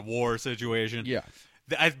or a war situation. Yeah.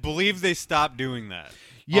 I believe they stopped doing that.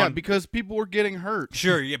 Yeah, because people were getting hurt.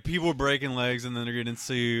 Sure, yeah, people were breaking legs and then they're getting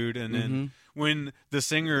sued, and then when the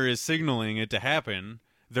singer is signaling it to happen,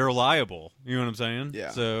 they're liable. You know what I'm saying?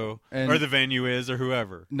 Yeah. So, And or the venue is, or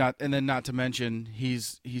whoever. not to mention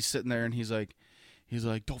he's sitting there and he's like,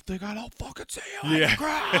 don't think I don't fucking see you in the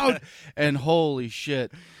crowd. And holy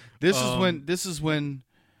shit, this is when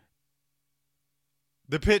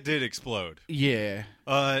the pit did explode. Yeah.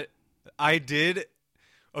 I did.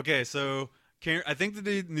 Okay, so I think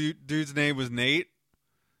the dude's name was Nate.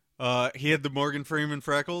 He had the Morgan Freeman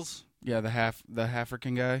freckles. Yeah, the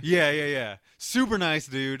African guy. Yeah. Super nice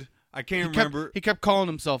dude. I can't remember. He kept calling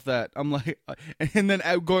himself that. I'm like, and then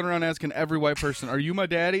going around asking every white person, "Are you my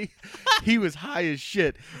daddy?" He was high as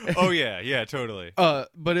shit. Oh yeah, totally.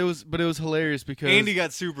 But it was hilarious because Andy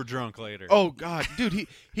got super drunk later. Oh god, dude,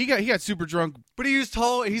 he got super drunk. But he was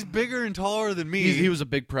tall. He's bigger and taller than me. He was a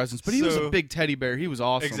big presence, but he was a big teddy bear. He was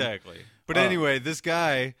awesome. Exactly. But anyway, this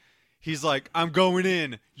guy, he's like, "I'm going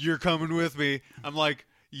in. You're coming with me." I'm like,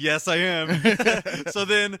 "Yes, I am." So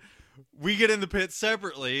then we get in the pit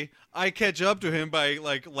separately. I catch up to him by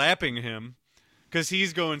like lapping him because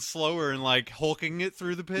he's going slower and like hulking it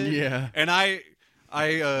through the pit. Yeah. And I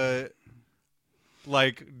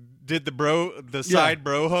like did the side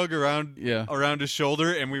bro hug around his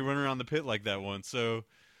shoulder, and we went around the pit like that once. So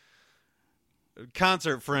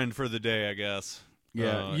concert friend for the day, I guess.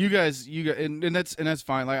 Yeah, you guys, and that's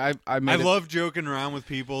fine. Like I love joking around with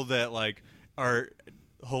people that like are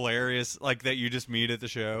hilarious, like that you just meet at the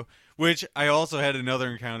show. Which I also had another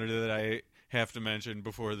encounter that I have to mention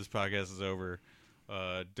before this podcast is over.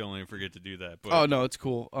 Don't even forget to do that. But, oh no, it's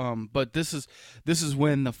cool. But this is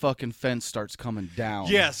when the fucking fence starts coming down.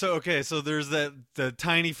 Yeah. So there's the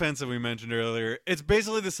tiny fence that we mentioned earlier. It's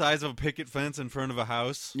basically the size of a picket fence in front of a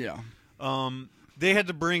house. Yeah. They had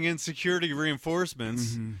to bring in security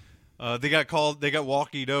reinforcements. Mm-hmm. They got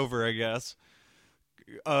walkied over, I guess.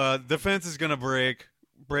 The fence is gonna break.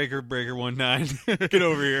 Breaker 19. Get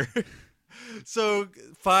over here. So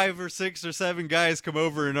 5 or 6 or 7 guys come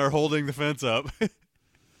over and are holding the fence up.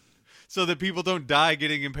 So that people don't die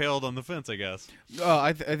getting impaled on the fence, I guess.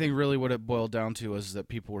 I think really what it boiled down to was that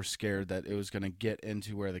people were scared that it was going to get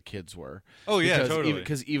into where the kids were. Oh, yeah, totally.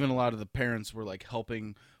 Because even a lot of the parents were like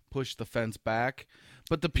helping push the fence back.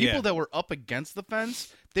 But the people that were up against the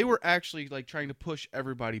fence, they were actually like trying to push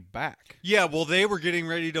everybody back. Yeah, well, they were getting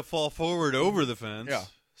ready to fall forward over the fence. Yeah.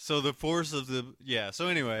 So the force of the... Yeah, so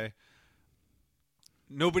anyway...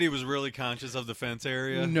 Nobody was really conscious of the fence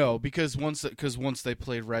area. No, because once they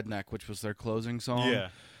played Redneck, which was their closing song,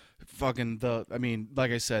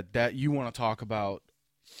 like I said, that you want to talk about,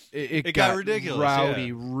 it got ridiculous,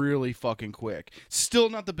 rowdy really fucking quick. Still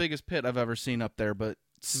not the biggest pit I've ever seen up there, but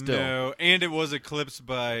still. No, and it was eclipsed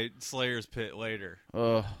by Slayer's pit later.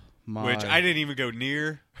 Which I didn't even go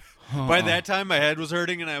near. By that time, my head was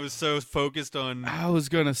hurting, and I was so focused on... I was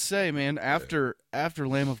going to say, man, after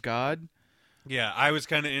Lamb of God... Yeah, I was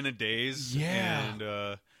kind of in a daze. Yeah.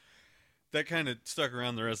 And that kind of stuck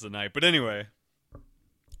around the rest of the night. But anyway.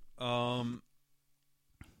 Yeah,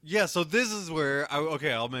 so this is where...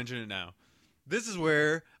 I'll mention it now. This is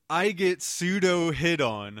where I get pseudo hit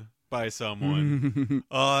on by someone.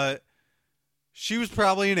 She was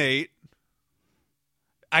probably an 8.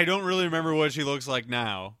 I don't really remember what she looks like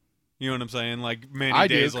now. You know what I'm saying? Like many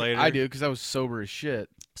days later. I do, because I was sober as shit.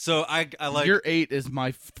 So I like... Your 8 is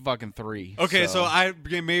my fucking 3. Okay, so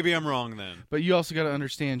maybe I'm wrong then. But you also got to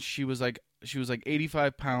understand, she was like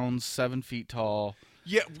 85 pounds, 7 feet tall.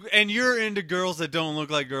 Yeah, and you're into girls that don't look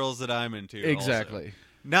like girls that I'm into. Exactly. Also.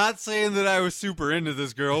 Not saying that I was super into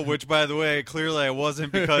this girl, which, by the way, clearly I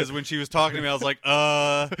wasn't, because when she was talking to me, I was like,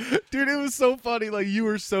 Dude, it was so funny. Like, you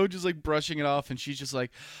were so just, like, brushing it off, and she's just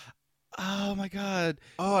like... Oh my god!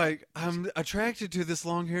 Oh, I'm attracted to this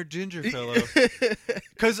long-haired ginger fellow.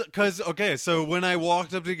 Cause okay, so when I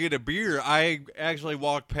walked up to get a beer, I actually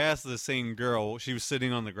walked past the same girl. She was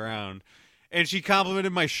sitting on the ground, and she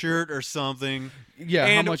complimented my shirt or something. Yeah,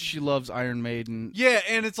 and how much she loves Iron Maiden. Yeah,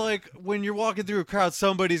 and it's like when you're walking through a crowd,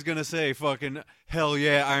 somebody's gonna say "fucking hell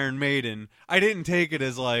yeah, Iron Maiden." I didn't take it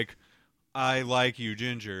as like I like you,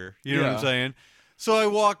 Ginger. You know what I'm saying? So I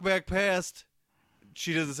walked back past.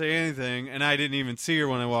 She doesn't say anything, and I didn't even see her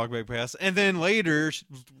when I walked back past. And then later,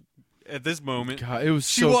 at this moment, God, it was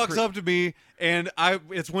she walks up to me, and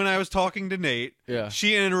it's when I was talking to Nate. Yeah.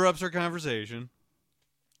 She interrupts her conversation.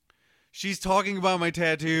 She's talking about my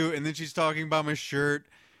tattoo, and then she's talking about my shirt.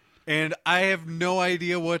 And I have no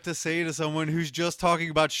idea what to say to someone who's just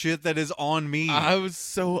talking about shit that is on me. I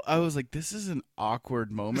was like, this is an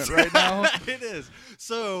awkward moment right now. It is.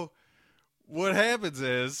 So what happens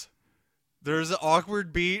is there's an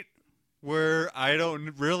awkward beat where I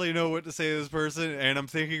don't really know what to say to this person, and I'm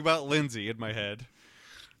thinking about Lindsay in my head.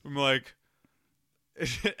 I'm like,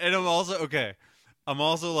 and I'm also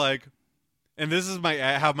like, and this is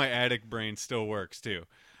how my addict brain still works too.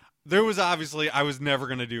 There was obviously, I was never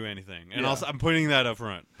going to do anything. And also, I'm putting that up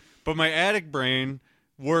front. But my addict brain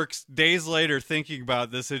works days later thinking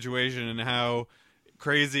about this situation and how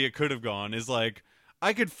crazy it could have gone. Is like,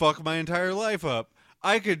 I could fuck my entire life up.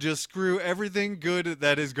 I could just screw everything good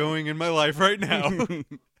that is going in my life right now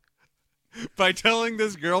by telling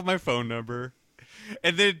this girl my phone number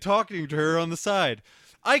and then talking to her on the side.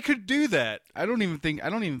 I could do that. I don't even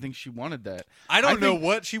think she wanted that. I don't know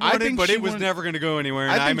what she wanted, but it was never going to go anywhere.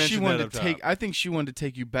 And I mentioned that up top. I think she wanted to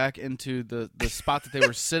take you back into the spot that they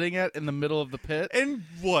were sitting at in the middle of the pit. And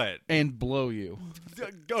what? And blow you.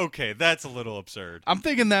 Okay, that's a little absurd. I'm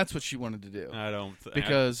thinking that's what she wanted to do. I don't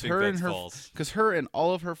because I think her and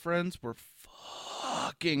all of her friends were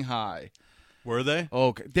fucking high. Were they?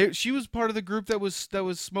 Okay, she was part of the group that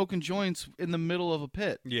was smoking joints in the middle of a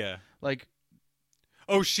pit. Yeah, like.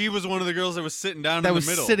 Oh, she was one of the girls that was sitting down in the middle.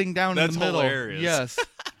 That was sitting down in the middle. That's hilarious. Yes.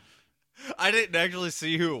 I didn't actually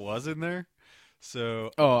see who it was in there.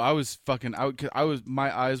 So. Oh, I was fucking out.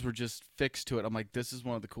 My eyes were just fixed to it. I'm like, this is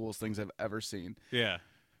one of the coolest things I've ever seen. Yeah.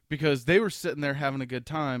 Because they were sitting there having a good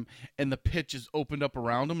time, and the pit just opened up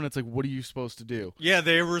around them, and it's like, what are you supposed to do? Yeah,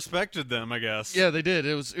 they respected them, I guess. Yeah, they did.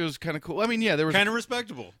 It was kind of cool. I mean, yeah, there was kind of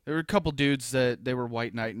respectable. There were a couple dudes that they were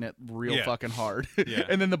white knighting it real fucking hard. Yeah.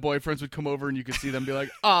 And then the boyfriends would come over, and you could see them be like,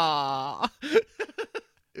 ah.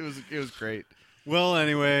 It was great. Well,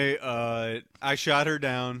 anyway, I shot her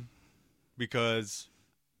down because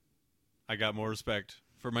I got more respect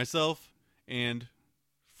for myself and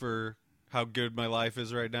for how good my life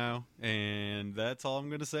is right now, and that's all I'm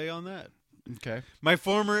going to say on that. Okay. My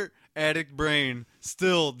former addict brain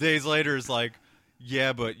still, days later, is like,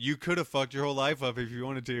 yeah, but you could have fucked your whole life up if you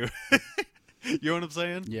wanted to. You know what I'm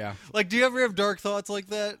saying? Yeah. Like, do you ever have dark thoughts like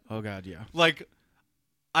that? Oh, God, yeah. Like,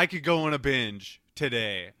 I could go on a binge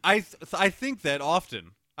today. I think that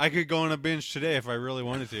often. I could go on a binge today if I really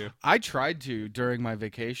wanted to. I tried to during my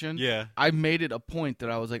vacation. Yeah. I made it a point that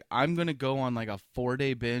I was like, I'm going to go on like a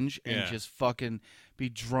 4-day binge and just fucking be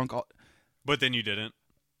drunk. But then you didn't.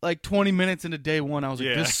 Like 20 minutes into day one, I was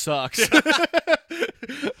like, this sucks.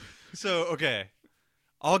 So, okay.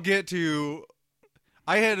 I'll get to...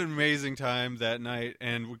 I had an amazing time that night,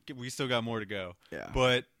 and we still got more to go. Yeah.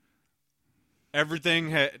 But everything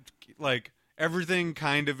had... like... Everything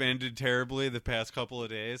kind of ended terribly the past couple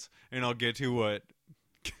of days, and I'll get to what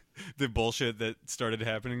the bullshit that started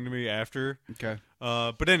happening to me after. Okay.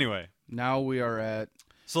 But anyway, now we are at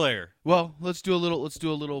Slayer. Well, let's do a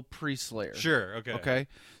little pre-Slayer. Sure. Okay. Okay.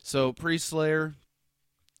 So pre-Slayer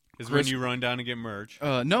is when you run down and get merch.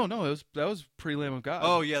 No, that was pre-Lamb of God.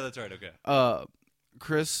 Oh yeah, that's right. Okay.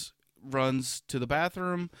 Chris runs to the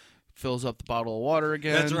bathroom. Fills up the bottle of water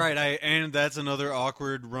again. That's right. And that's another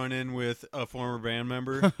awkward run-in with a former band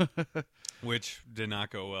member, which did not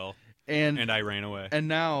go well. And I ran away. And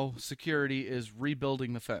now security is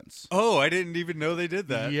rebuilding the fence. Oh, I didn't even know they did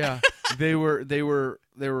that. Yeah, they were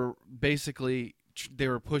basically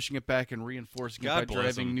pushing it back and reinforcing it by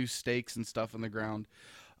driving new stakes and stuff in the ground.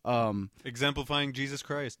 Exemplifying Jesus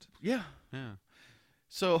Christ. Yeah. Yeah.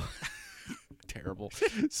 So. Terrible.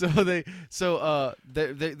 They're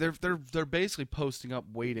basically posting up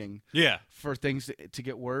waiting for things to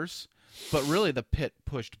get worse, but really the pit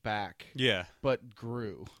pushed back, but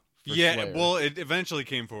grew Slayer. Well, it eventually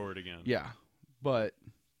came forward again, but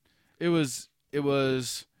it was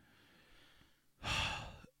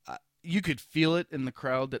you could feel it in the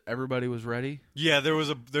crowd that everybody was ready. There was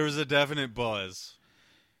a definite buzz,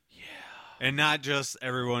 and not just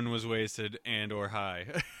everyone was wasted and or high.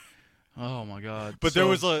 Oh my God! But there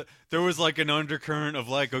was like an undercurrent of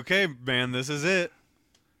like, okay, man, this is it.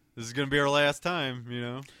 This is gonna be our last time, you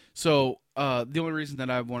know. So the only reason that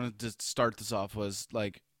I wanted to start this off was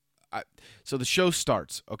like, so the show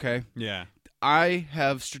starts, okay? Yeah. I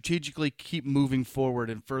have strategically keep moving forward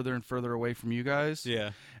and further away from you guys. Yeah.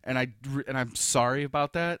 And I'm sorry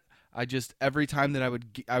about that. I just every time that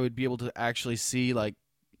I would be able to actually see like.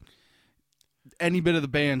 Any bit of the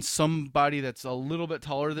band, somebody that's a little bit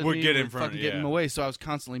taller than me get in would front, fucking get in the way. So I was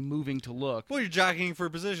constantly moving to look. Well, you're jockeying for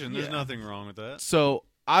position. There's nothing wrong with that. So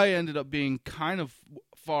I ended up being kind of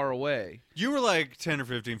far away. You were like 10 or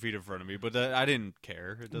 15 feet in front of me, but I didn't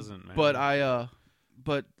care. It doesn't matter. But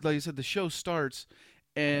but like I said, the show starts,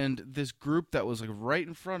 and this group that was like right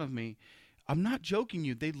in front of me, I'm not joking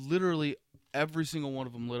you, they literally every single one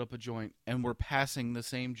of them lit up a joint and were passing the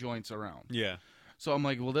same joints around. Yeah. So I'm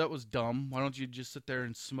like, well, that was dumb. Why don't you just sit there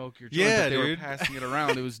and smoke your joint? Yeah, But they were dude. passing it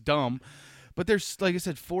around. It was dumb. But there's, like I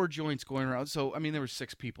said, 4 joints going around. So, I mean, there were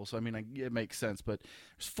 6 people. So, I mean, it makes sense. But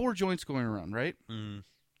there's 4 joints going around, right? Mm.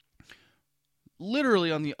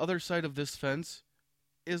 Literally on the other side of this fence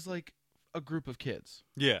is like a group of kids.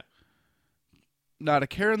 Yeah. Not a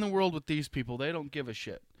care in the world with these people. They don't give a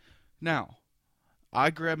shit. Now, I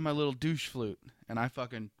grab my little douche flute and I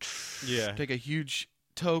fucking take a huge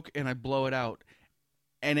toke and I blow it out.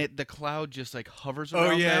 And the cloud just like hovers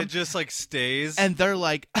around them. It just like stays. And they're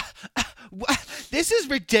like, this is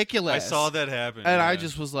ridiculous. I saw that happen. And I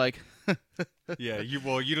just was like, yeah, you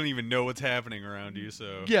don't even know what's happening around you,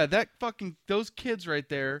 so. yeah, those kids right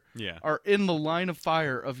there Yeah. are in the line of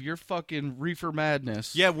fire of your fucking reefer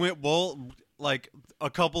madness. Yeah, like a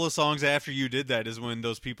couple of songs after you did that is when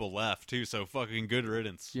those people left too. So fucking good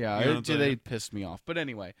riddance. Yeah, You know what I'm saying? they pissed me off. But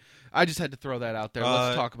anyway, I just had to throw that out there.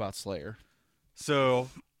 Let's talk about Slayer. So,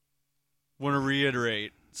 want to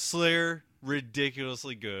reiterate, Slayer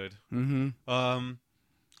ridiculously good. Mm-hmm.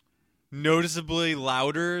 Noticeably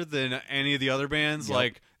louder than any of the other bands. Yep.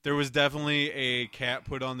 Like there was definitely a cap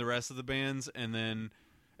put on the rest of the bands, and then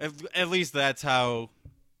at least that's how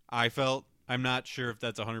I felt. I'm not sure if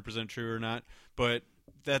that's 100% true or not, but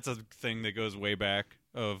that's a thing that goes way back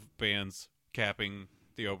of bands capping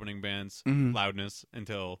the opening band's loudness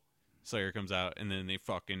until Slayer comes out, and then they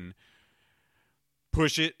fucking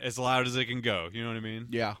push it as loud as it can go. You know what I mean?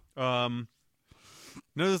 Yeah.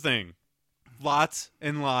 Another thing, lots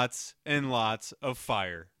and lots and lots of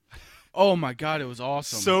fire. Oh my god, it was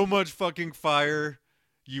awesome. So much fucking fire,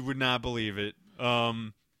 you would not believe it.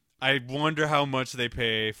 I wonder how much they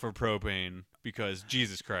pay for propane because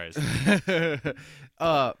Jesus Christ. The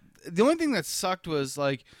only thing that sucked was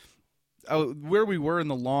like where we were in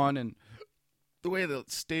the lawn and the way the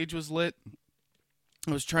stage was lit.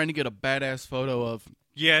 I was trying to get a badass photo of.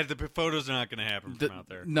 Yeah, the photos are not going to happen from out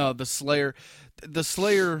there. No, the Slayer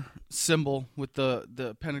symbol with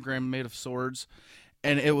the pentagram made of swords,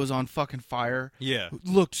 and it was on fucking fire. Yeah, It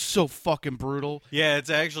looked so fucking brutal. yeah, it's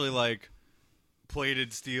actually like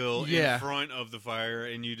plated steel Yeah. in front of the fire,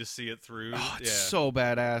 and you just see it through. Oh, it's yeah, so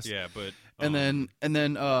badass. yeah, but And then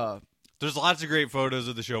there's lots of great photos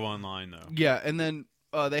of the show online though. yeah, and then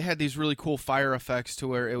they had these really cool fire effects to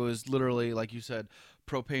where it was literally, like you said,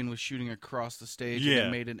 propane was shooting across the stage and Yeah.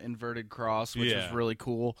 it made an inverted cross, which was Yeah. really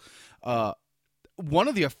cool. One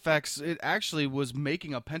of the effects, it actually was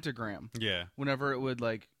making a pentagram Yeah, whenever it would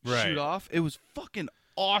like Right. shoot off. It was fucking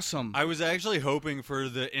awesome. I was actually hoping for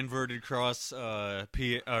the inverted cross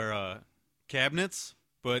cabinets,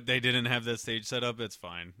 but they didn't have that stage set up. It's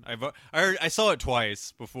fine. I saw it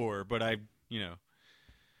twice before, but I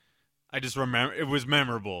just remember it was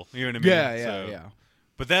memorable. You know what I mean? yeah.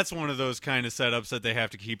 But that's one of those kind of setups that they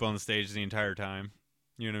have to keep on the stage the entire time.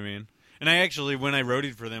 You know what I mean? And I actually, when I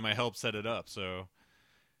roadied for them, I helped set it up. So,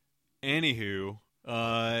 anywho,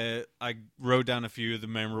 I wrote down a few of the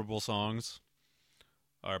memorable songs.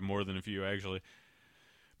 Or more than a few, actually.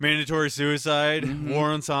 Mandatory Suicide,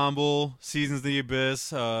 War Ensemble, Seasons of the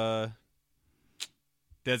Abyss, Dead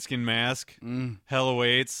Skin Mask, Hell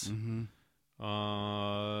Awaits,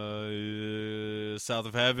 South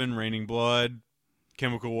of Heaven, Raining Blood,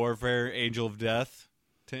 Chemical Warfare, Angel of Death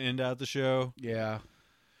to end out the show. Yeah.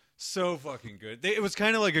 So fucking good. It was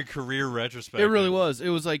kind of like a career retrospective. It really was. It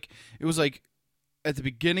was like at the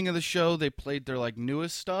beginning of the show they played their like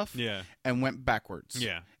newest stuff Yeah. and went backwards.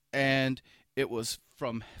 Yeah. And it was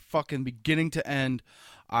from fucking beginning to end.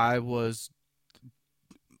 I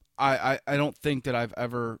don't think that I've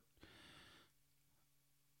ever.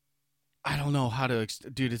 I don't know how to.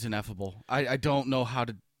 Dude, it's ineffable. I don't know how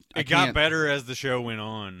to. It got better as the show went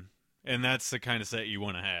on, and that's the kind of set you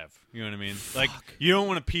want to have. You know what I mean? Like, you don't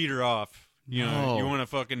want to peter off. You know, you want to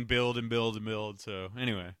fucking build and build and build. So,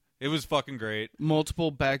 anyway, it was fucking great.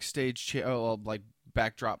 Multiple backstage, like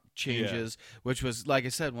backdrop changes, which was, like I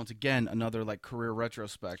said, once again, another like career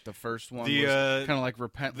retrospect. The first one was kind of like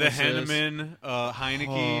Repent. The Henneman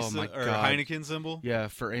Heineke Oh, my or God. Heineken symbol. Yeah,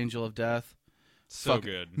 for Angel of Death. So Fuck,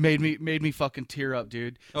 good. Made me fucking tear up,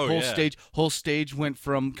 dude. Oh, Whole stage went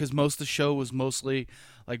from, because most of the show was mostly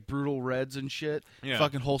like brutal reds and shit. Yeah.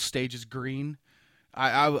 Fucking whole stage is green.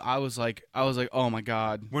 I was like, oh my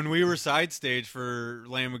god. When we were side stage for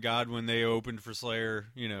Lamb of God, when they opened for Slayer,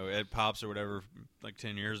 you know, at Pops or whatever, like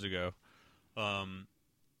 10 years ago,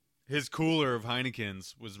 his cooler of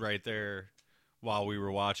Heineken's was right there while we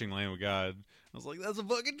were watching Lamb of God. I was like, that's a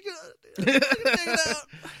fucking good. Check it out.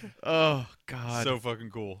 Oh God. So fucking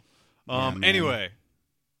cool. Yeah, man. Anyway,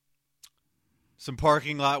 some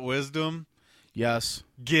parking lot wisdom. Yes.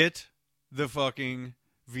 Get the fucking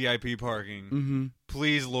VIP parking. Mm-hmm.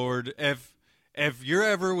 Please, Lord. If you're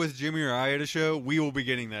ever with Jimmy or I at a show, we will be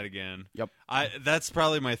getting that again. Yep. That's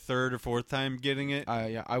probably my third or fourth time getting it.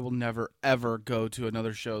 I will never ever go to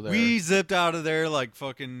another show there. We zipped out of there like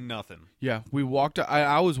fucking nothing. Yeah, we walked.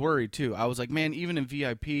 I was worried too. I was like, man, even in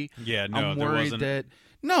VIP, Yeah, no, I'm there worried wasn't. that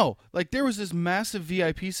like there was this massive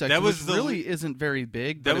VIP section That was which the really isn't very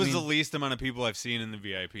big. That but, was I the mean, least amount of people I've seen in the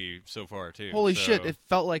VIP so far, too. holy So, shit! It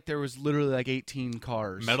felt like there was literally like 18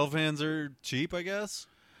 cars. metal fans are cheap, I guess.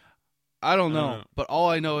 I don't I don't know, know. but all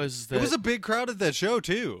I know is that It was a big crowd at that show,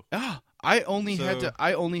 too. I only had So- to.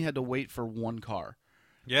 I only had to wait for one car.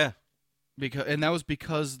 Yeah. And that was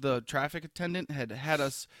because the traffic attendant had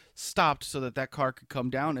us stopped so that car could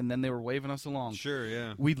come down, and then they were waving us along. Sure,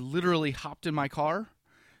 yeah. We literally hopped in my car,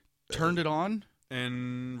 turned it on,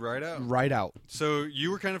 And right out. right out. So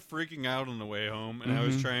you were kind of freaking out on the way home, and I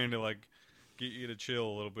was trying to, like, get you to chill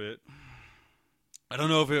a little bit. I don't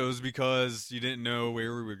know if it was because you didn't know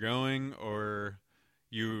where we were going, or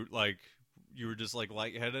you were just, like,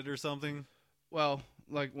 lightheaded or something. Well,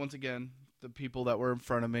 like once again, the people that were in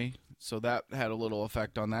front of me, so that had a little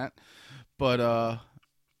effect on that. But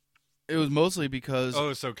it was mostly because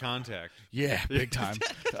Oh, so contact. yeah, big time.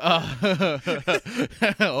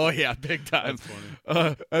 Oh yeah, big time. That's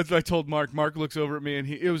funny. As I told Mark, Mark looks over at me, and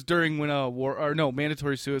it was during when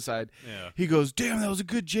Mandatory Suicide. Yeah. He goes, "Damn, that was a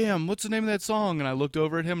good jam. What's the name of that song?" And I looked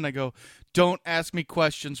over at him and I go, "Don't ask me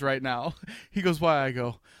questions right now." He goes, "Why?" I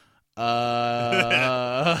go,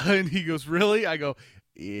 and he goes, "Really?" I go,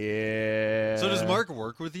 "Yeah." So does Mark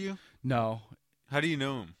work with you? No, How do you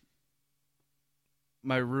know him?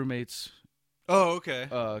 my roommate's Oh,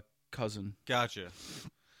 okay. cousin. Gotcha.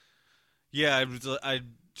 Yeah,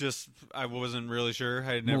 I wasn't really sure.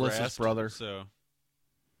 I had never Melissa's asked. brother. So,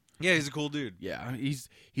 yeah, he's a cool dude. Yeah, he's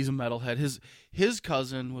a metalhead. His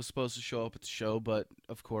cousin was supposed to show up at the show, but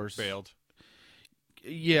of course Failed.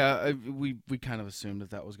 Yeah, we kind of assumed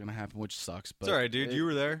that was going to happen, which sucks. But It's all right, dude. You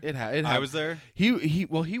were there. I was there. He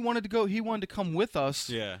wanted to go. He wanted to come with us.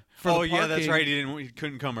 Yeah. For the Yeah, that's parking, right. He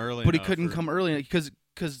couldn't come early. but he enough couldn't for- come early because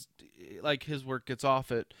like his work gets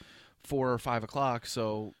off at 4 or 5 o'clock.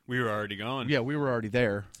 So We were already gone. yeah, we were already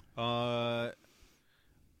there.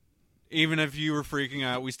 Even if you were freaking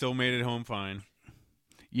out, we still made it home fine.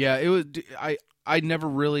 Yeah, it was. I never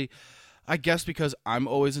really. I guess because I'm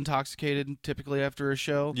always intoxicated typically after a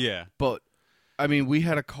show. Yeah. But I mean, we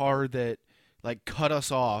had a car that like cut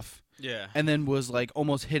us off Yeah. and then was like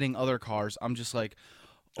almost hitting other cars. I'm just like,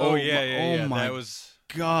 Oh, oh yeah, yeah. my That was.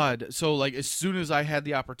 God. So like as soon as I had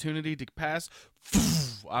the opportunity to pass,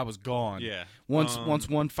 I was gone. Yeah. Once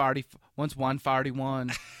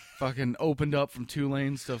 141 fucking opened up from 2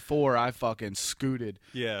 lanes to 4, I fucking scooted.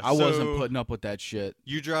 Yeah. I wasn't so- putting up with that shit.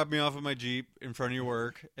 You dropped me off of my Jeep in front of your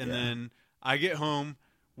work, and Yeah. then I get home.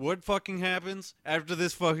 What fucking happens after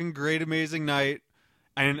this fucking great, amazing night?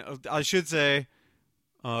 And I should say,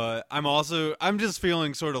 I'm just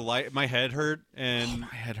feeling sort of light. My head hurt, and My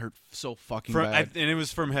head hurt so fucking and bad. it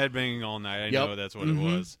was from headbanging all night. I Yep. know that's what Mhm.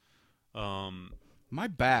 it was. My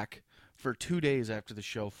back for 2 days after the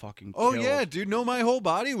show fucking Oh killed. yeah, dude. No, my whole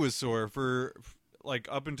body was sore for like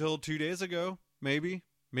up until 2 days ago, maybe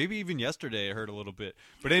even yesterday. It hurt a little bit,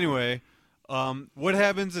 but anyway, what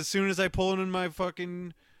happens as soon as I pull in my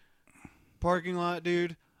fucking parking lot,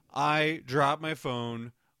 dude? I drop my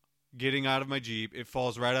phone, getting out of my Jeep. It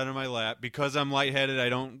falls right out of my lap because I'm lightheaded. I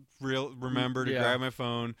don't remember to Yeah. grab my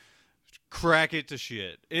phone. Crack it to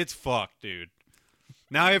shit. It's fucked, dude.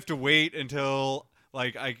 Now I have to wait until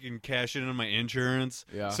like I can cash in on my insurance.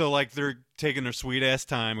 Yeah. So like they're taking their sweet ass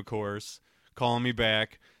time, of course, calling me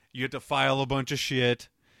back. You have to file a bunch of shit.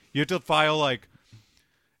 You have to file like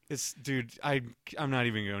it's dude, I'm not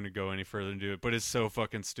even going to go any further and do it, but it's so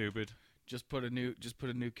fucking stupid. Just put a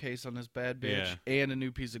new case on this bad bitch and a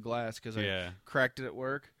new piece of glass because Yeah. I cracked it at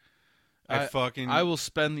work. I will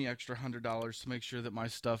spend the extra $100 to make sure that my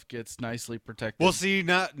stuff gets nicely protected. Well, see,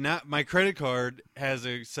 not my credit card has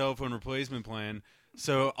a cell phone replacement plan,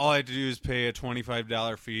 so all I have to do is pay a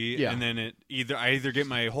 $25 fee, Yeah. and then I either get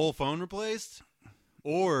my whole phone replaced,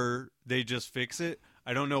 or they just fix it.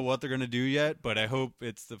 I don't know what they're gonna do yet, but I hope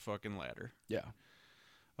it's the fucking latter. Yeah.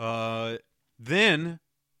 Then,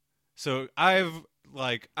 so I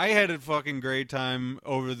had a fucking great time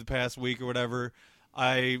over the past week or whatever.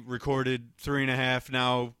 I recorded 3.5,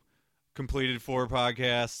 now completed 4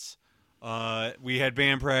 podcasts. We had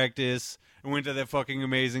band practice. We went to that fucking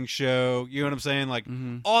amazing show. You know what I'm saying? Like,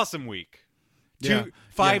 awesome week.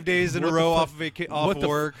 5 days in a row off of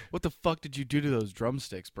work. What the fuck did you do to those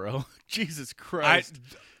drumsticks, bro? Jesus Christ.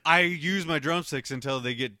 I use my drumsticks until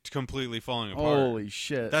they get completely falling apart. Holy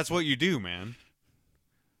shit. That's what you do, man.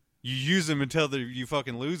 You use them until you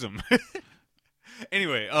fucking lose them.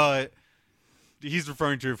 Anyway, he's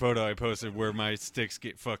referring to a photo I posted where my sticks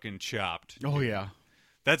get fucking chopped. Oh, yeah.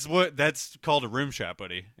 That's called a rim shot,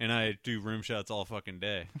 buddy. And I do rim shots all fucking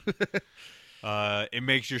day. It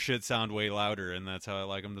makes your shit sound way louder, and that's how I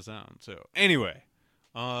like them to sound. So, anyway,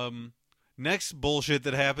 next bullshit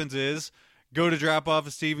that happens is go to drop off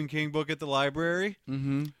a Stephen King book at the library.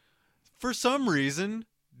 Mm-hmm. For some reason,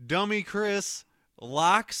 dummy Chris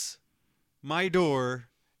locks my door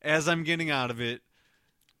as I'm getting out of it.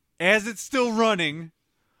 As it's still running,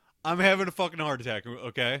 I'm having a fucking heart attack,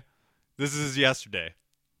 okay? This is yesterday.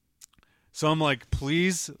 So I'm like,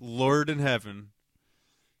 please, Lord in heaven,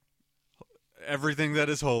 everything that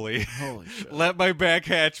is holy, Holy shit. let my back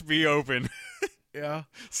hatch be open. Yeah.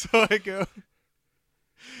 So I go,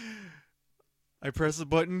 I press the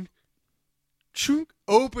button, chunk,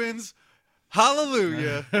 opens,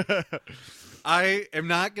 hallelujah. I am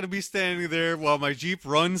not going to be standing there while my Jeep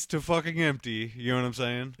runs to fucking empty. You know what I'm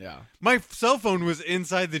saying? Yeah. My cell phone was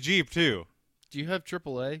inside the Jeep, too. Do you have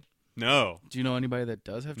AAA? No. Do you know anybody that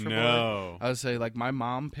does have AAA? No. I would say, like, my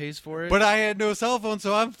mom pays for it. But I had no cell phone,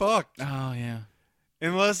 so I'm fucked. Oh, yeah.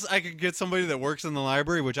 Unless I could get somebody that works in the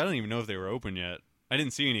library, which I don't even know if they were open yet. I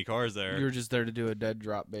didn't see any cars there. You were just there to do a dead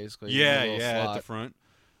drop, basically. Yeah, A little at slot. the front.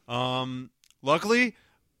 Luckily,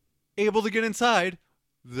 able to get inside.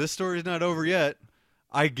 This story's not over yet.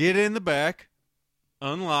 I get in the back,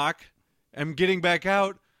 unlock, am getting back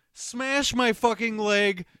out, smash my fucking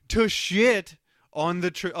leg to shit on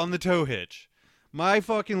the tow hitch. My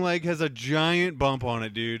fucking leg has a giant bump on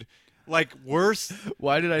it, dude. Like, worse.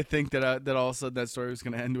 Why did I think that all of a sudden that story was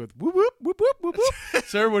going to end with whoop, whoop, whoop, whoop, whoop, whoop?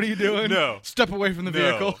 Sir, what are you doing? No. Step away from the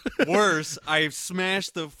vehicle. Worse, I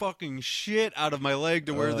smashed the fucking shit out of my leg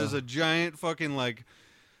to where there's a giant fucking, like,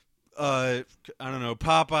 I don't know,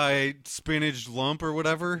 Popeye spinach lump or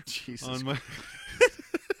whatever. Jesus on my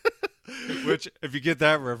Which, if you get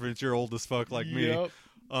that reference, you're old as fuck like me. Yep.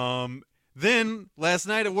 Then, last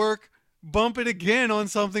night at work, bump it again on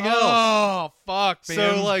something else. Oh, fuck, man.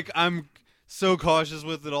 So, like, I'm so cautious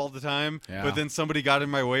with it all the time. Yeah. But then somebody got in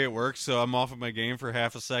my way at work, so I'm off of my game for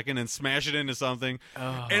half a second and smash it into something.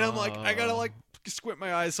 Oh. And I'm like, I gotta, like, squint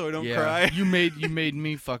my eyes so I don't Yeah. cry. You made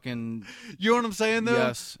me fucking... You know what I'm saying, though?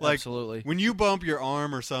 Yes, like, absolutely. When you bump your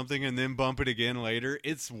arm or something and then bump it again later,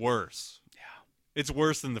 it's worse. Yeah. It's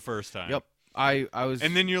worse than the first time. Yep. I was...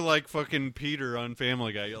 And then you're like fucking Peter on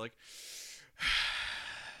Family Guy. You're like...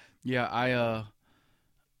 Yeah,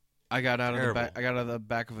 I got out of the Terrible. back. I got out of the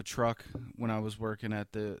back of a truck when I was working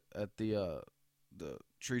at the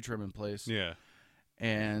tree trimming place. Yeah.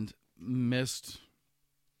 And missed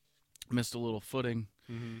a little footing.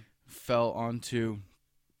 Mm-hmm. Fell onto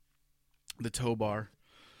the tow bar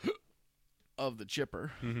of the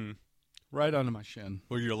chipper, Mm-hmm. right onto my shin.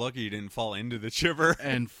 Well, you're lucky you didn't fall into the chipper.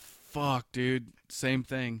 And fuck, dude, same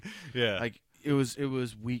thing. Yeah. Like it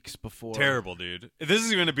was weeks before. Terrible, dude. This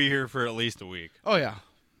is going to be here for at least a week. Oh yeah.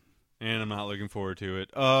 And I'm not looking forward to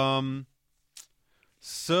it.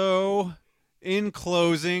 So, in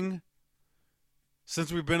closing,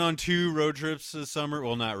 since we've been on 2 road trips this summer,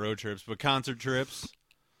 well, not road trips, but concert trips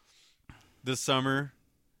this summer,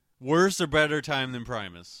 worse or better time than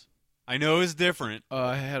Primus? I know it's different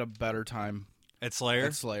I had a better time at Slayer.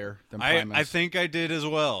 at Slayer than Primus. I think I did as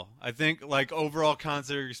well. I think, like, overall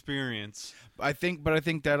concert experience. I think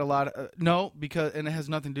that a lot of no, because and it has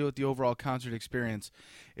nothing to do with the overall concert experience.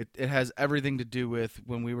 It has everything to do with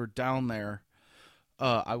when we were down there.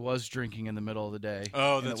 I was drinking in the middle of the day.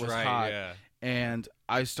 Oh, and that's it was right. hot, Yeah. and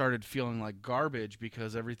I started feeling like garbage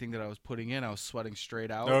because everything that I was putting in, I was sweating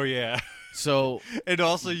straight out. Oh, yeah. So And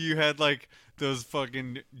also, you had, like, those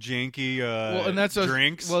fucking janky and that's what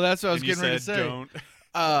drinks. That's what I was and you getting ready to said,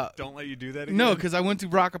 say. Don't let you do that again. No, because I went to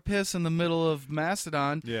rock a piss in the middle of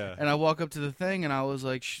Mastodon. Yeah. And I walk up to the thing, and I was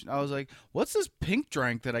like, "What's this pink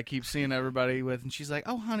drink that I keep seeing everybody with?" And she's like,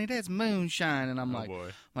 "Oh, honey, that's moonshine." And I'm Oh, like, boy.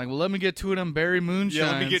 well, let me get 2 of them berry moonshine.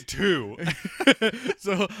 Yeah, let me get 2.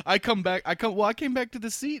 So I came back to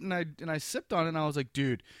the seat, and I sipped on it, and I was like,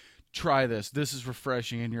 "Dude, try this. This is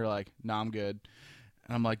refreshing." And you're like, "Nah, I'm good."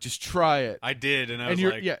 And I'm like, "Just try it." I did, and I was and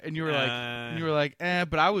you're like, yeah, and you were like, "Eh,"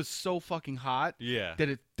 but I was so fucking hot yeah. that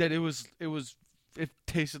it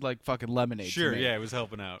tasted like fucking lemonade. to Sure, me. yeah, it was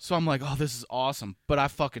helping out. So I'm like, "Oh, this is awesome," but I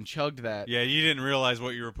fucking chugged that. Yeah, you didn't realize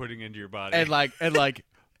what you were putting into your body. And like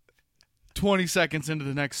 20 seconds into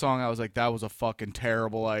the next song, I was like, that was a fucking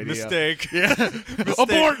terrible idea. Mistake. Yeah.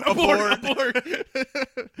 Abort.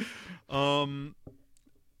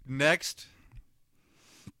 Next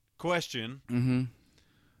question.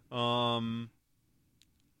 Mm-hmm.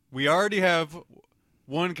 We already have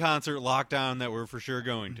one concert locked down that we're for sure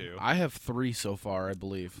going to. I have 3 so far, I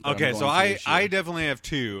believe. that I'm Okay, going so to I this year. I definitely have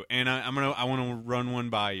 2, and I want to run one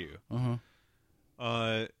by you.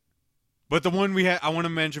 Uh-huh. But the one I want to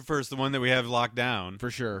mention first, the one that we have locked down For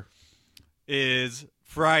sure. is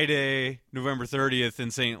Friday, November 30th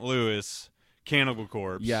in St. Louis, Cannibal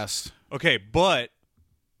Corpse. Yes. Okay, but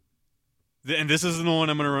and this isn't the one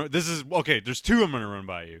I'm gonna run. There's 2 I'm gonna run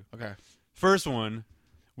by you. Okay. First one,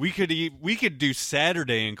 we could do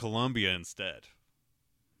Saturday in Columbia instead.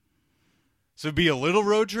 So it'd be a little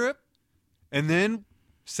road trip, and then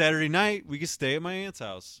Saturday night we could stay at my aunt's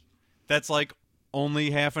house. That's like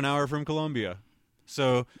only half an hour from Columbia.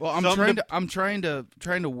 So Well, I'm trying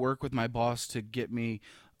to work with my boss to get me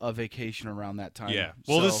a vacation around that time. Yeah.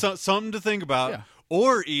 Well, there's something to think about. Yeah.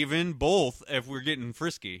 Or even both if we're getting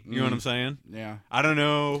frisky. You know what I'm saying? Yeah. I don't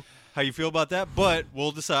know how you feel about that, but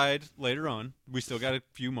we'll decide later on. We still got a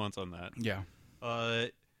few months on that. Yeah.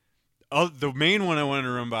 The main one I wanted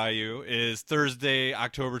to run by you is Thursday,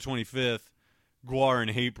 October 25th, Guar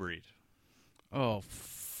and Hatebreed. Oh,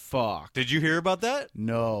 fuck. Did you hear about that?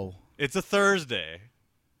 No. It's a Thursday.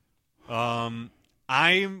 I'm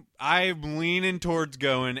leaning towards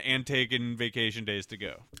going and taking vacation days to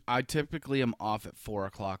go. I typically am off at 4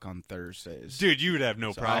 o'clock on Thursdays. Dude, you would have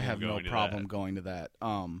no So problem. I have no going problem to going to that.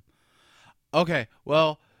 Okay.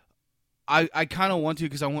 Well, I kind of want to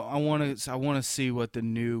because I want to see what the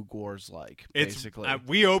new Gore's like. Basically,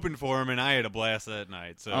 we opened for him and I had a blast that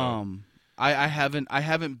night. So I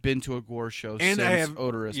haven't been to a Gore show and since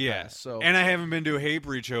Odorous Pass. So and I haven't been to a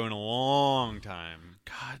Hatebreed show in a long time.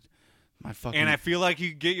 God, my fucking. And I feel like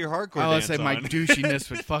you get your hardcore. I would dance say my on. douchiness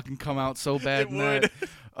would fucking come out so bad. It in would.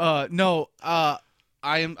 That. No.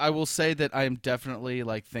 I will say that I am definitely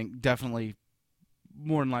definitely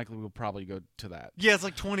more than likely we'll probably go to that. Yeah, it's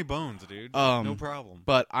like 20 bones, dude. No problem.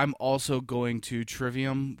 But I'm also going to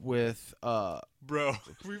Trivium with Bro,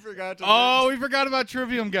 we forgot to. Oh, we forgot about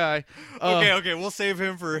Trivium guy. Okay, we'll save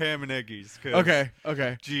him for Ham and Eggies.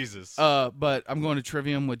 Okay. Jesus. But I'm going to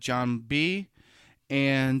Trivium with John B.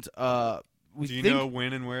 And Do you know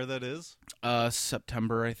when and where that is?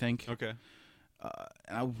 September, I think. Okay.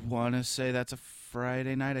 And I want to say that's a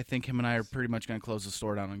Friday night. I think him and I are pretty much going to close the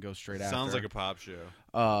store down and go straight after. Sounds like a pop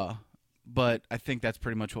show. But I think that's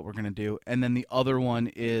pretty much what we're going to do. And then the other one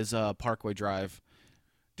is Parkway Drive.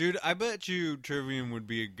 Dude, I bet you Trivium would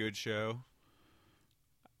be a good show.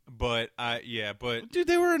 But Dude,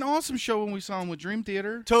 they were an awesome show when we saw them with Dream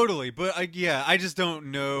Theater. Totally, but I just don't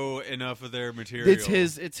know enough of their material. It's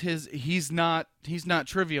his. He's not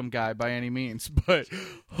Trivium guy by any means, but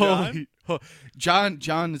John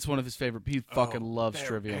is one of his favorite. He fucking loves that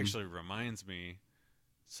Trivium. Actually, reminds me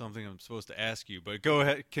something I'm supposed to ask you. But go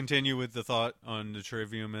ahead, continue with the thought on the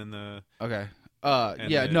Trivium and the Okay.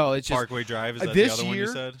 It's just Parkway Drive. Is that this the other year,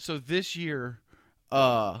 one you said? So this year,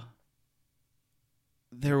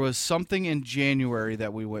 there was something in January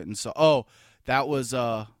that we went and saw. Oh, that was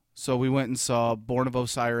so we went and saw Born of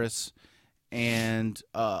Osiris and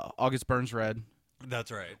August Burns Red.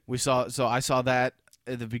 That's right. I saw that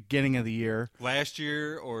at the beginning of the year. Last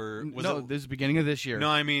year or was no, it? this is the beginning of this year. No,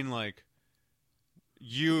 I mean like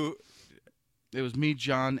you. It was me,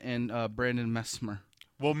 John, and Brandon Messmer.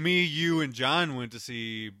 Well, me, you, and John went to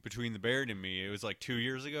see Between the Buried and Me. It was like 2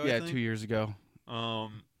 years ago. Yeah, I think. 2 years ago.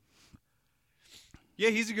 Yeah,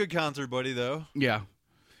 he's a good concert buddy, though. Yeah,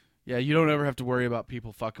 you don't ever have to worry about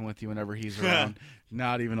people fucking with you whenever he's around.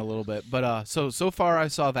 Not even a little bit. But so far I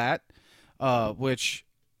saw that, which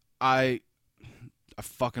I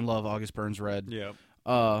fucking love August Burns Red. Yeah.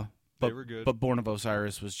 They were good. But Born of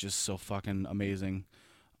Osiris was just so fucking amazing.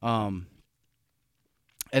 And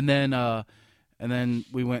then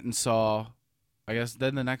we went and saw. I guess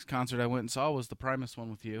then the next concert I went and saw was the Primus one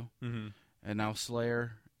with you, and now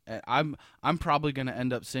Slayer. I'm probably going to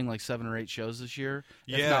end up seeing like 7 or 8 shows this year,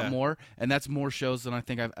 if not more, and that's more shows than I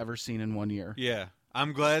think I've ever seen in 1 year. Yeah,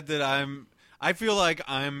 I'm glad that I feel like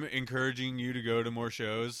I'm encouraging you to go to more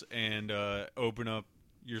shows and open up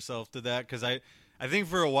yourself to that, because I think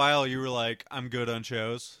for a while you were like, I'm good on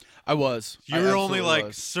shows. I was. You were only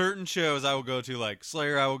like certain shows I will go to, like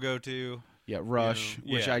Slayer I will go to. Yeah, Rush,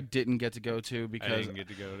 which I didn't get to go to because I didn't get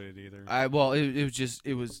to go to it either.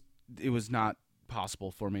 It was not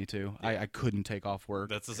possible for me to. I couldn't take off work.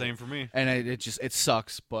 That's the same for me. And it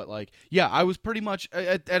sucks, but like, yeah, I was pretty much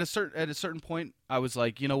at a certain point I was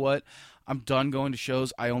like, you know what? I'm done going to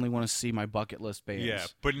shows. I only want to see my bucket list bands. Yeah,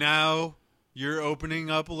 but now you're opening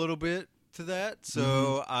up a little bit to that,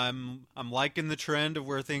 so I'm liking the trend of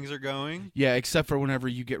where things are going. Yeah, except for whenever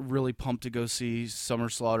you get really pumped to go see Summer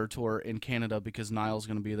Slaughter Tour in Canada because Niall's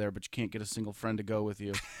going to be there, but you can't get a single friend to go with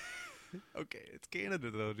you. Okay, it's Canada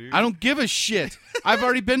though, dude. I don't give a shit. I've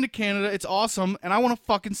already been to Canada. It's awesome, and I want to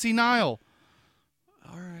fucking see Niall.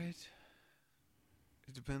 All right.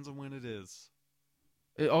 It depends on when it is.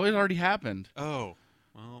 It already happened. Oh,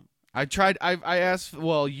 well. I tried. I asked.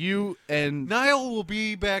 Well, you and Niall will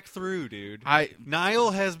be back through, dude.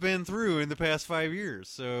 Niall has been through in the past 5 years,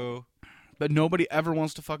 so. But nobody ever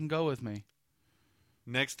wants to fucking go with me.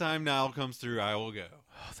 Next time Niall comes through, I will go.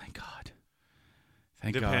 Oh, thank God.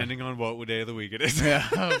 Thank Depending on what day of the week it is. Yeah,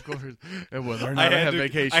 of course. And whether or not I have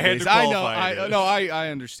vacation I had days. to qualify it. I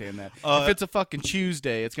understand that. If it's a fucking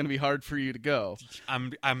Tuesday, it's going to be hard for you to go.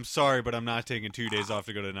 I'm sorry, but I'm not taking 2 days off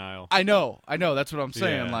to go to Niall. I know. That's what I'm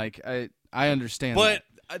saying. Yeah. Like, I understand but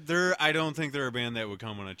that. I don't think they're a band that would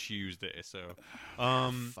come on a Tuesday, so.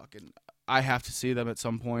 Fucking, I have to see them at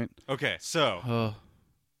some point. Okay, so.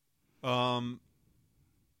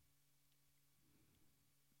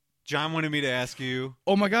 John wanted me to ask you.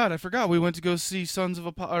 Oh my God, I forgot. We went to go see Sons of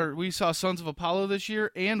Apollo. Or we saw Sons of Apollo this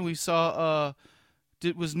year, and we saw.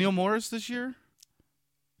 Was Neil Morris this year?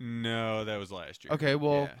 No, that was last year. Okay,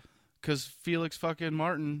 well, because Felix fucking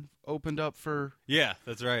Martin opened up for. Yeah,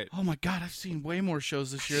 that's right. Oh my God, I've seen way more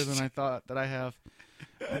shows this year than I thought that I have.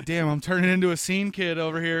 Damn, I'm turning into a scene kid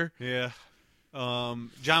over here. Yeah.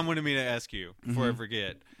 John wanted me to ask you before I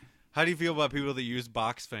forget. How do you feel about people that use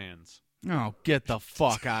box fans? Oh, get the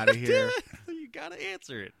fuck out of here. You gotta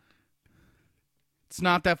answer it. It's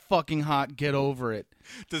not that fucking hot. Get over it.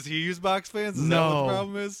 Does he use box fans? Is No. that what the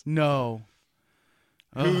problem is? No.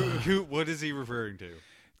 Who? What is he referring to?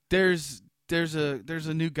 There's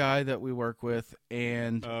a new guy that we work with,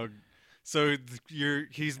 and so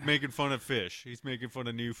he's making fun of fish. He's making fun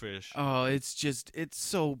of new fish. oh, it's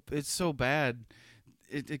so bad.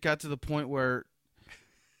 It got to the point where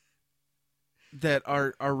that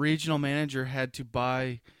our regional manager had to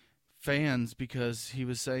buy fans because he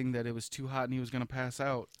was saying that it was too hot and he was going to pass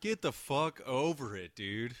out. Get the fuck over it,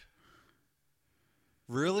 dude.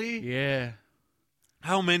 Really? Yeah.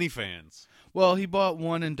 How many fans? Well, he bought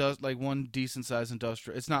one decent sized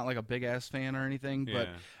industrial. It's not like a big ass fan or anything, but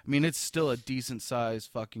I mean it's still a decent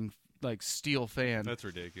sized fucking like steel fan. That's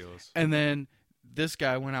ridiculous. And then this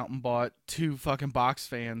guy went out and bought 2 fucking box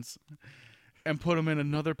fans and put them in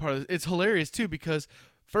another part of it. It's hilarious too because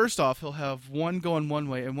first off he'll have one going one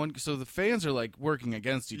way and one, so the fans are like working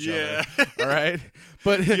against each other. All right,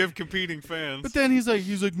 but you have competing fans. But then he's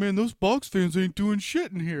like, man, those box fans ain't doing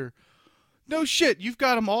shit in here. No shit, you've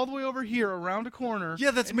got them all the way over here around a corner.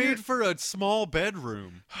 Yeah, that's made for a small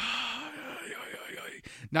bedroom.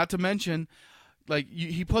 Not to mention, like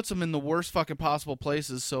he puts them in the worst fucking possible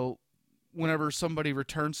places. So whenever somebody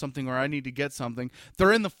returns something or I need to get something,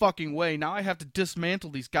 they're in the fucking way. Now I have to dismantle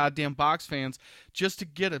these goddamn box fans just to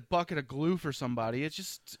get a bucket of glue for somebody.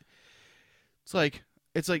 It's like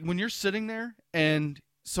when you're sitting there and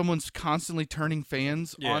someone's constantly turning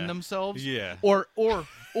fans on themselves. Yeah. Or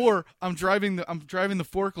I'm driving the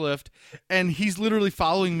forklift and he's literally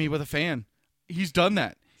following me with a fan. He's done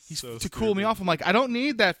that. To cool me off. I'm like, I don't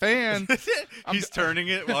need that fan. He's turning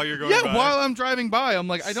it while you're going by. Yeah, while I'm driving by. I'm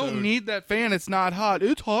like, I don't need that fan. It's not hot.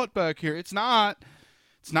 It's hot back here. It's not.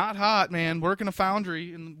 It's not hot, man. Work in a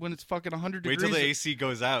foundry and when it's fucking 100 degrees. Wait till the AC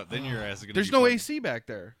goes out. Then your ass is going to There's no AC back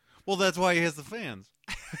there. Well, that's why he has the fans.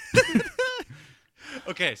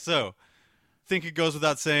 Okay, so think it goes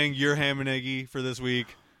without saying your ham and eggy for this week.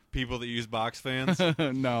 People that use box fans.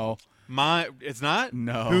 No. It's not?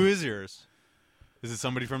 No. Who is yours? Is it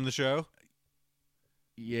somebody from the show?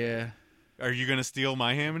 Yeah. Are you gonna steal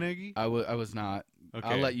my ham and eggy? I was not. Okay.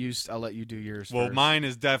 I'll let you do yours. Well, first. mine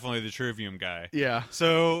is definitely the Trivium guy. Yeah.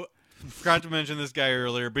 So, forgot to mention this guy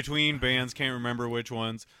earlier. Between bands, can't remember which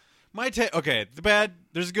ones.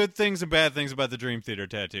 There's good things and bad things about the Dream Theater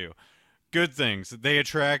tattoo. Good things. They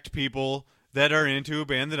attract people that are into a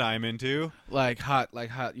band that I'm into. Like hot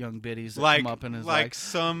young biddies that come up and is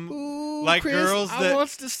some like Chris, girls that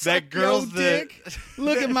wants to suck your dick.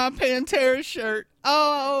 Look at my Pantera shirt.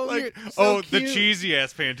 Oh, so the cheesy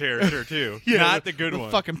ass Pantera shirt too. Yeah, not the good with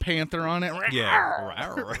one. Fucking panther on it. Yeah.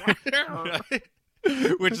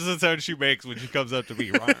 Which is the sound she makes when she comes up to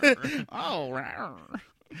me. Oh.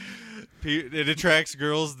 It attracts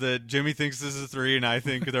girls that Jimmy thinks this is 3 and I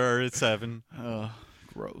think they're at 7.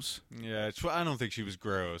 gross. Yeah, I don't think she was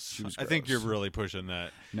gross. She was I think you're gross. really pushing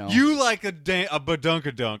that. No. You like a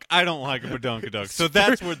badunkadunk. I don't like a badunkadunk. So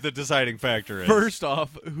that's what the deciding factor is. First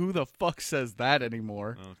off, who the fuck says that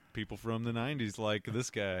anymore? People from the 90s like this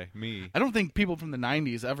guy, me. I don't think people from the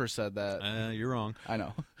 90s ever said that. You're wrong. I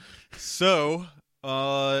know. So,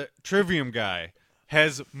 Trivium Guy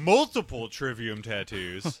has multiple Trivium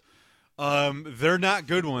tattoos. They're not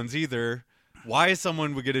good ones either. Why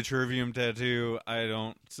someone would get a Trivium tattoo, I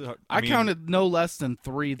don't... I counted no less than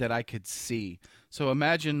 3 that I could see. So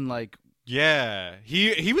imagine, like... Yeah,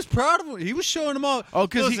 he was proud of him. He was showing them all. Oh,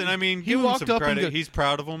 because listen, he give him walked some up credit. and He's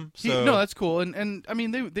proud of them. So no, that's cool. And I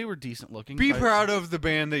mean, they were decent looking. be but- proud of the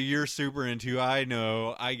band that you're super into. I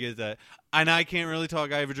know, I get that, and I can't really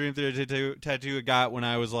talk. I have a dream tattoo I got when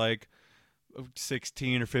I was like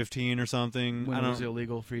 16 or 15 or something. When it was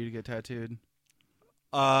illegal for you to get tattooed.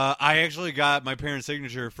 I actually got my parents'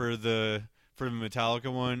 signature for the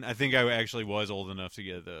Metallica one. I think I actually was old enough to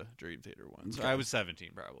get the Dream Theater one. So I was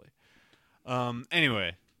 17 probably.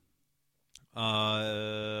 Anyway.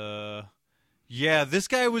 Yeah, this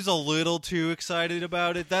guy was a little too excited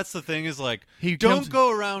about it. That's the thing is like, don't go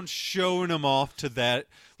around showing him off to that.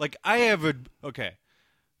 Like, okay.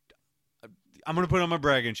 I'm going to put on my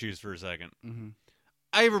bragging shoes for a second. Mm-hmm.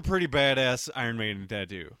 I have a pretty badass Iron Maiden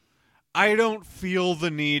tattoo. I don't feel the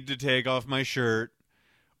need to take off my shirt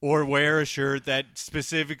or wear a shirt that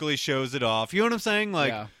specifically shows it off. You know what I'm saying? Like,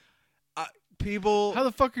 yeah. People... How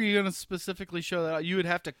the fuck are you going to specifically show that out? You would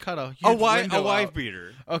have to cut a huge window wife out.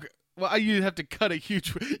 beater. Okay. Well, you'd have to cut a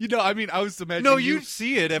huge... I mean, I was imagining... No, you'd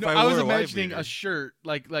see it if I wore was a wife imagining beater. a shirt,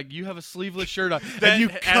 like you have a sleeveless shirt on, that and you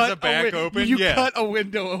has cut a back open? You Yeah. cut a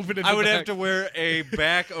window open in I the would back. have to wear a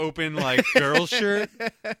back open, like, girl shirt.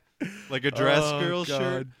 Like a dress girl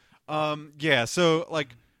shirt. Yeah, so, like...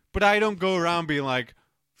 But I don't go around being like...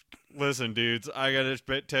 Listen, dudes, I got a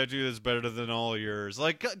tattoo that's better than all of yours.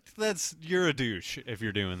 Like, you're a douche if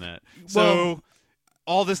you're doing that. So,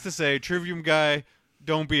 all this to say, Trivium Guy,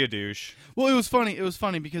 don't be a douche. Well, it was funny. It was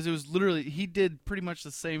funny because it was literally, he did pretty much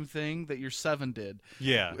the same thing that your 7 did.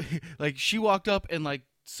 Yeah. Like, she walked up and, like,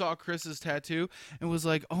 saw Chris's tattoo and was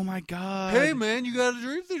like, oh my God. Hey, man, you got a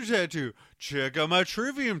Dream Theater tattoo. Check out my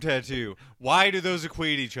Trivium tattoo. Why do those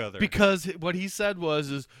equate each other? Because what he said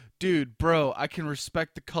was, dude, bro, I can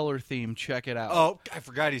respect the color theme. Check it out. Oh, I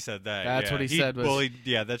forgot he said that. That's what he said.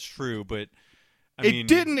 Yeah, that's true, but I it mean,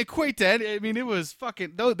 didn't equate to it. I mean, it was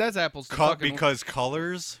fucking. No, that's apples to fucking. Because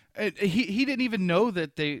colors. He didn't even know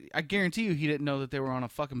that they. I guarantee you, he didn't know that they were on a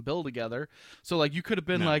fucking bill together. So like, you could have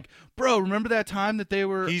been like, bro, remember that time that they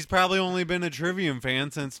were? He's probably only been a Trivium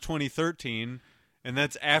fan since 2013. And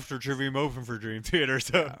that's after Trivium opened for Dream Theater.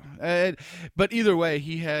 So, but either way,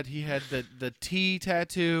 he had the T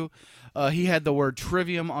tattoo. He had the word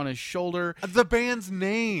Trivium on his shoulder. The band's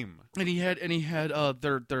name. And he had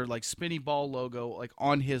their like spinny ball logo like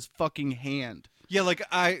on his fucking hand. Yeah, like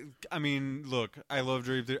I mean, look, I love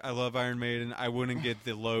Dream Theater. I love Iron Maiden. I wouldn't get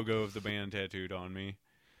the logo of the band tattooed on me.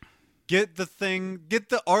 Get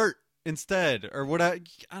the art instead, or what? I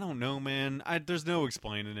don't know, man. There's no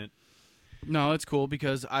explaining it. No, it's cool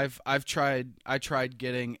because I tried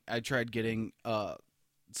getting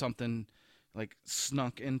something like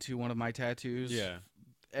snuck into one of my tattoos. Yeah.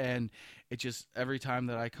 And it just every time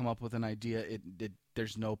that I come up with an idea, it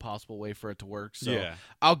there's no possible way for it to work. So yeah.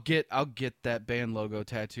 I'll get that band logo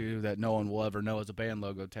tattoo that no one will ever know is a band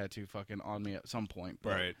logo tattoo fucking on me at some point.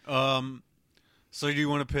 But. Right. So do you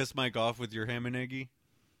want to piss Mike off with your ham and eggy?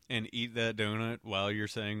 And eat that donut while you're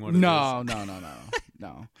saying what it is?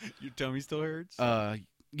 No. Your tummy still hurts?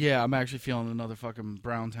 Yeah, I'm actually feeling another fucking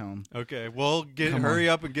Brown Town. Okay, well, hurry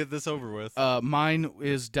up and get this over with. Mine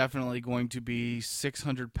is definitely going to be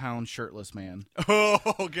 600-pound shirtless man.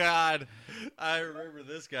 Oh God, I remember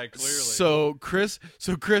this guy clearly. So Chris,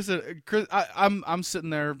 I'm sitting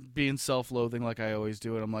there being self-loathing like I always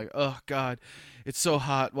do, and I'm like, oh God, it's so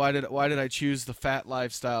hot. Why did I choose the fat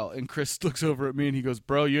lifestyle? And Chris looks over at me and he goes,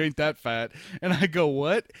 bro, you ain't that fat. And I go,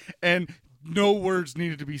 what? And no words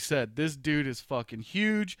needed to be said. This dude is fucking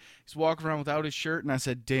huge. He's walking around without his shirt. And I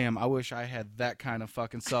said, damn, I wish I had that kind of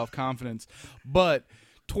fucking self-confidence. But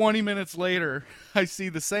 20 minutes later, I see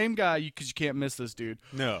the same guy, because you can't miss this dude.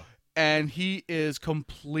 No. And he is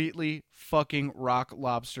completely fucking rock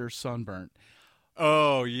lobster sunburnt.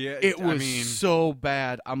 Oh, yeah. It was so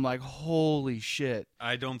bad. I'm like, holy shit.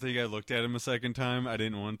 I don't think I looked at him a second time. I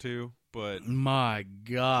didn't want to, but... My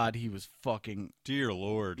God, he was fucking... Dear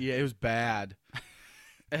Lord. Yeah, it was bad.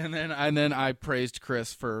 and then I praised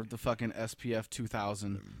Chris for the fucking SPF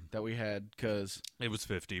 2000 that we had, because... It was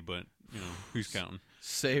 50, but, who's counting?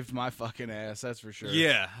 Saved my fucking ass, that's for sure.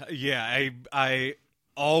 Yeah.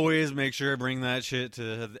 always make sure I bring that shit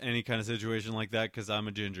to any kind of situation like that because I'm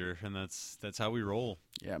a ginger, and that's how we roll.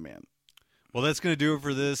 Yeah, man. Well, that's going to do it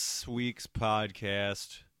for this week's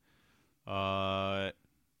podcast.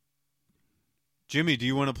 Jimmy, do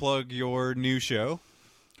you want to plug your new show?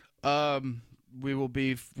 We will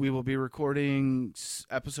be recording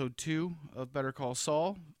episode 2 of Better Call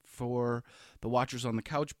Saul for the Watchers on the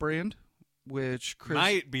Couch brand, which Chris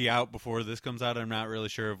might be out before this comes out. I'm not really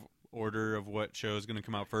sure of order of what show is going to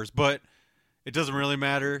come out first, but it doesn't really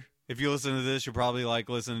matter. If you listen to this, you'll probably like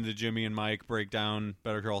listening to Jimmy and Mike break down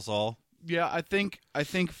Better Call Saul. Yeah, I think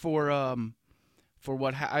for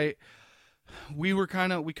what we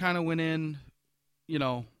kind of went in, you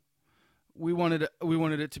know, we wanted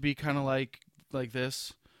it to be kind of like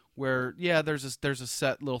this, where there's a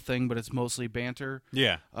set little thing, but it's mostly banter.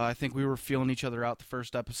 Yeah, I think we were feeling each other out the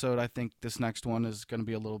first episode. I think this next one is going to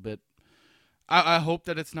be a little bit. I hope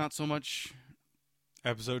that it's not so much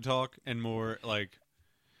episode talk and more like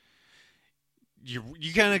you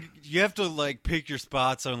have to like pick your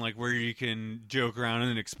spots on like where you can joke around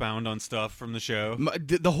and expound on stuff from the show.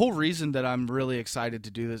 The whole reason that I'm really excited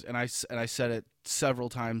to do this, and I said it several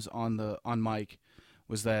times on mic,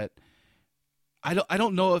 was that I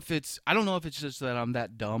don't know if it's just that I'm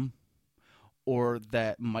that dumb, or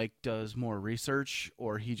that Mike does more research,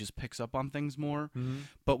 or he just picks up on things more. Mm-hmm.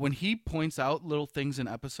 But when he points out little things in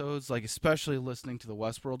episodes, like especially listening to the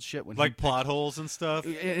Westworld shit, when like plot holes and stuff,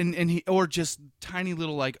 and he, or just tiny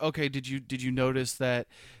little like, okay, did you notice that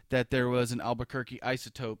there was an Albuquerque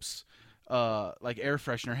Isotopes like air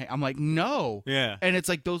freshener? I'm like, no, yeah, and it's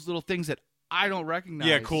like those little things that I don't recognize.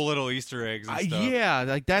 Yeah, cool little Easter eggs and stuff. Yeah,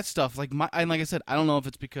 like that stuff. Like I said, I don't know if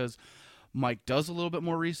it's because Mike does a little bit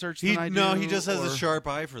more research than I do. No, he just has a sharp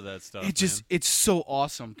eye for that stuff. It's so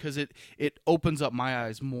awesome because it opens up my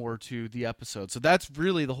eyes more to the episode. So that's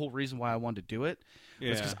really the whole reason why I wanted to do it.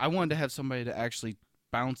 Yeah, because I wanted to have somebody to actually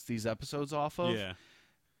bounce these episodes off of. Yeah.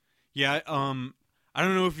 I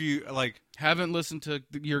don't know if you like haven't listened to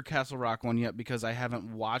your Castle Rock one yet because I haven't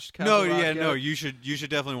watched Castle Rock yet. No, you should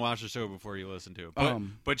definitely watch the show before you listen to it.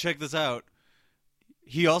 But check this out.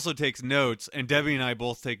 He also takes notes, and Debbie and I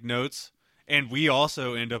both take notes. And we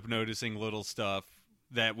also end up noticing little stuff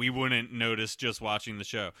that we wouldn't notice just watching the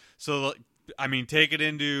show. So, I mean, take it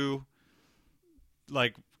into,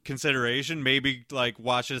 like, consideration. Maybe, like,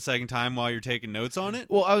 watch it a second time while you're taking notes on it.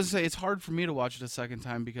 Well, I would say it's hard for me to watch it a second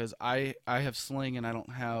time because I have Sling and I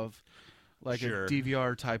don't have, like, a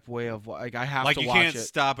DVR type way of, like, I have to watch it. Like, you can't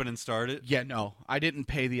stop it and start it? Yeah, no. I didn't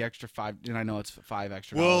pay the extra $5, and I know it's $5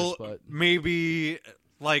 extra. Well, but maybe,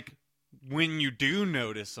 like, when you do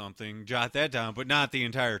notice something, jot that down, but not the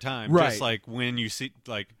entire time. Right. Just like when you see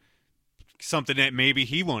like something that maybe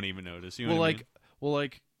he won't even notice. You know what I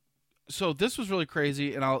mean? So this was really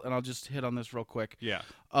crazy, and I'll just hit on this real quick. Yeah.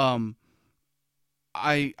 I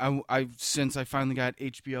since I finally got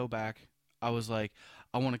HBO back, I was like,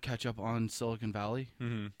 I want to catch up on Silicon Valley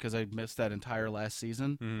because I missed that entire last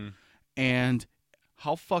season. Mm-hmm. And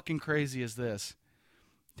how fucking crazy is this?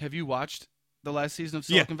 Have you watched the last season of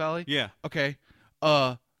Silicon Valley? Yeah. Okay.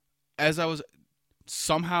 As I was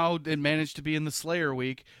somehow it managed to be in the Slayer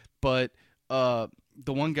week, but the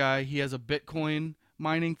one guy, he has a Bitcoin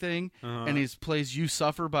mining thing, and he plays "You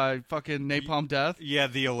Suffer" by fucking Napalm Death. Yeah,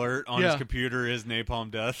 the alert on his computer is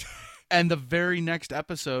Napalm Death. And the very next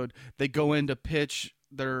episode, they go in to pitch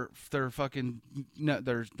their fucking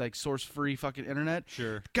their like source free fucking internet.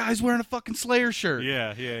 Sure. Guy's wearing a fucking Slayer shirt.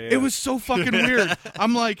 Yeah. It was so fucking weird.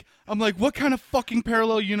 I'm like, what kind of fucking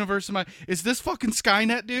parallel universe am I? Is this fucking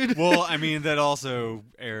Skynet, dude? Well, I mean, that also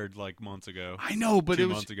aired like months ago. I know, but 2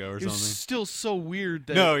 months ago or it something. was still so weird.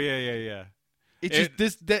 That No, yeah. It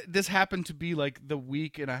just this happened to be like the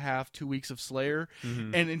week and a half, 2 weeks of Slayer,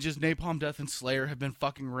 and it just Napalm Death and Slayer have been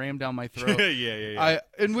fucking rammed down my throat. yeah.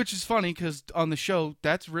 And which is funny because on the show,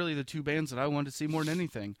 that's really the two bands that I wanted to see more than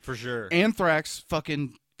anything. For sure. Anthrax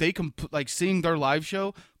fucking seeing their live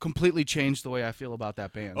show completely changed the way I feel about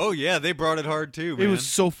that band. Oh yeah, they brought it hard too, man. It was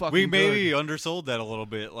so fucking. We maybe undersold that a little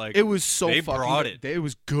bit. Like it was so they fucking. Brought it. It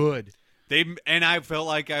was good. And I felt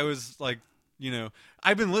like I was like, you know,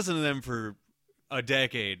 I've been listening to them for a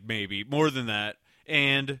decade, maybe more than that,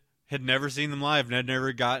 and had never seen them live, and had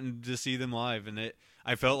never gotten to see them live, and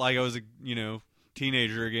I felt like I was a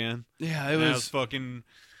teenager again. Yeah, I was fucking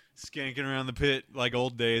skanking around the pit like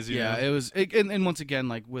old days. You know? It was, and once again,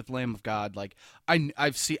 like with Lamb of God, like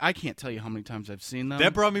I can't tell you how many times I've seen them.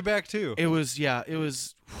 That brought me back too. It was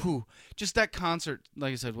just that concert,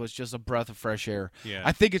 like I said, was just a breath of fresh air. Yeah,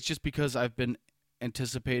 I think it's just because I've been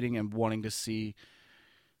anticipating and wanting to see.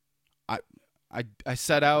 I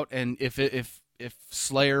set out, and if if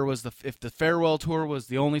Slayer was if the farewell tour was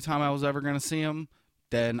the only time I was ever going to see him,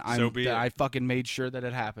 then I fucking made sure that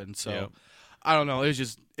it happened. So Yeah. I don't know.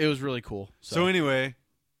 It was really cool. So anyway,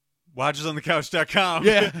 watchersonthecouch.com.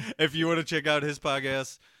 Yeah. If you want to check out his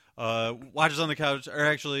podcast, Watchers on the Couch, or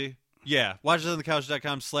actually, yeah,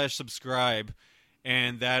 watchersonthecouch.com/subscribe,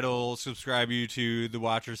 and that'll subscribe you to the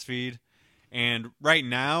Watchers feed. And right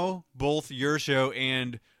now, both your show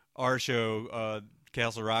and our show,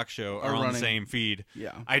 Castle Rock Show, are on the same feed.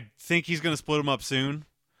 Yeah. I think he's going to split them up soon.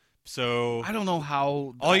 So I don't know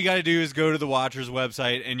how. all you got to do is go to the Watchers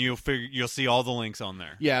website, and you'll see all the links on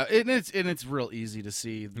there. Yeah, and it's real easy to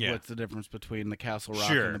see Yeah. what's the difference between the Castle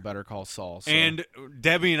Rock Sure. and the Better Call Saul. So. And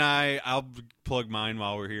Debbie and I'll plug mine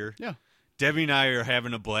while we're here. Yeah. Debbie and I are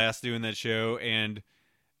having a blast doing that show, and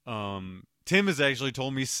Tim has actually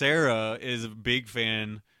told me Sarah is a big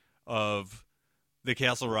fan of the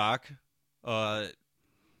Castle Rock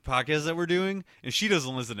podcast that we're doing, and she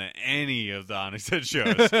doesn't listen to any of the Onyx Head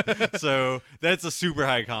shows. So that's a super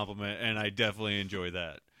high compliment, and I definitely enjoy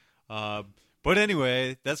that. But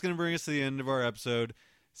anyway, that's going to bring us to the end of our episode.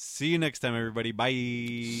 See you next time, everybody. Bye.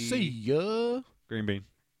 See ya. Green Bean.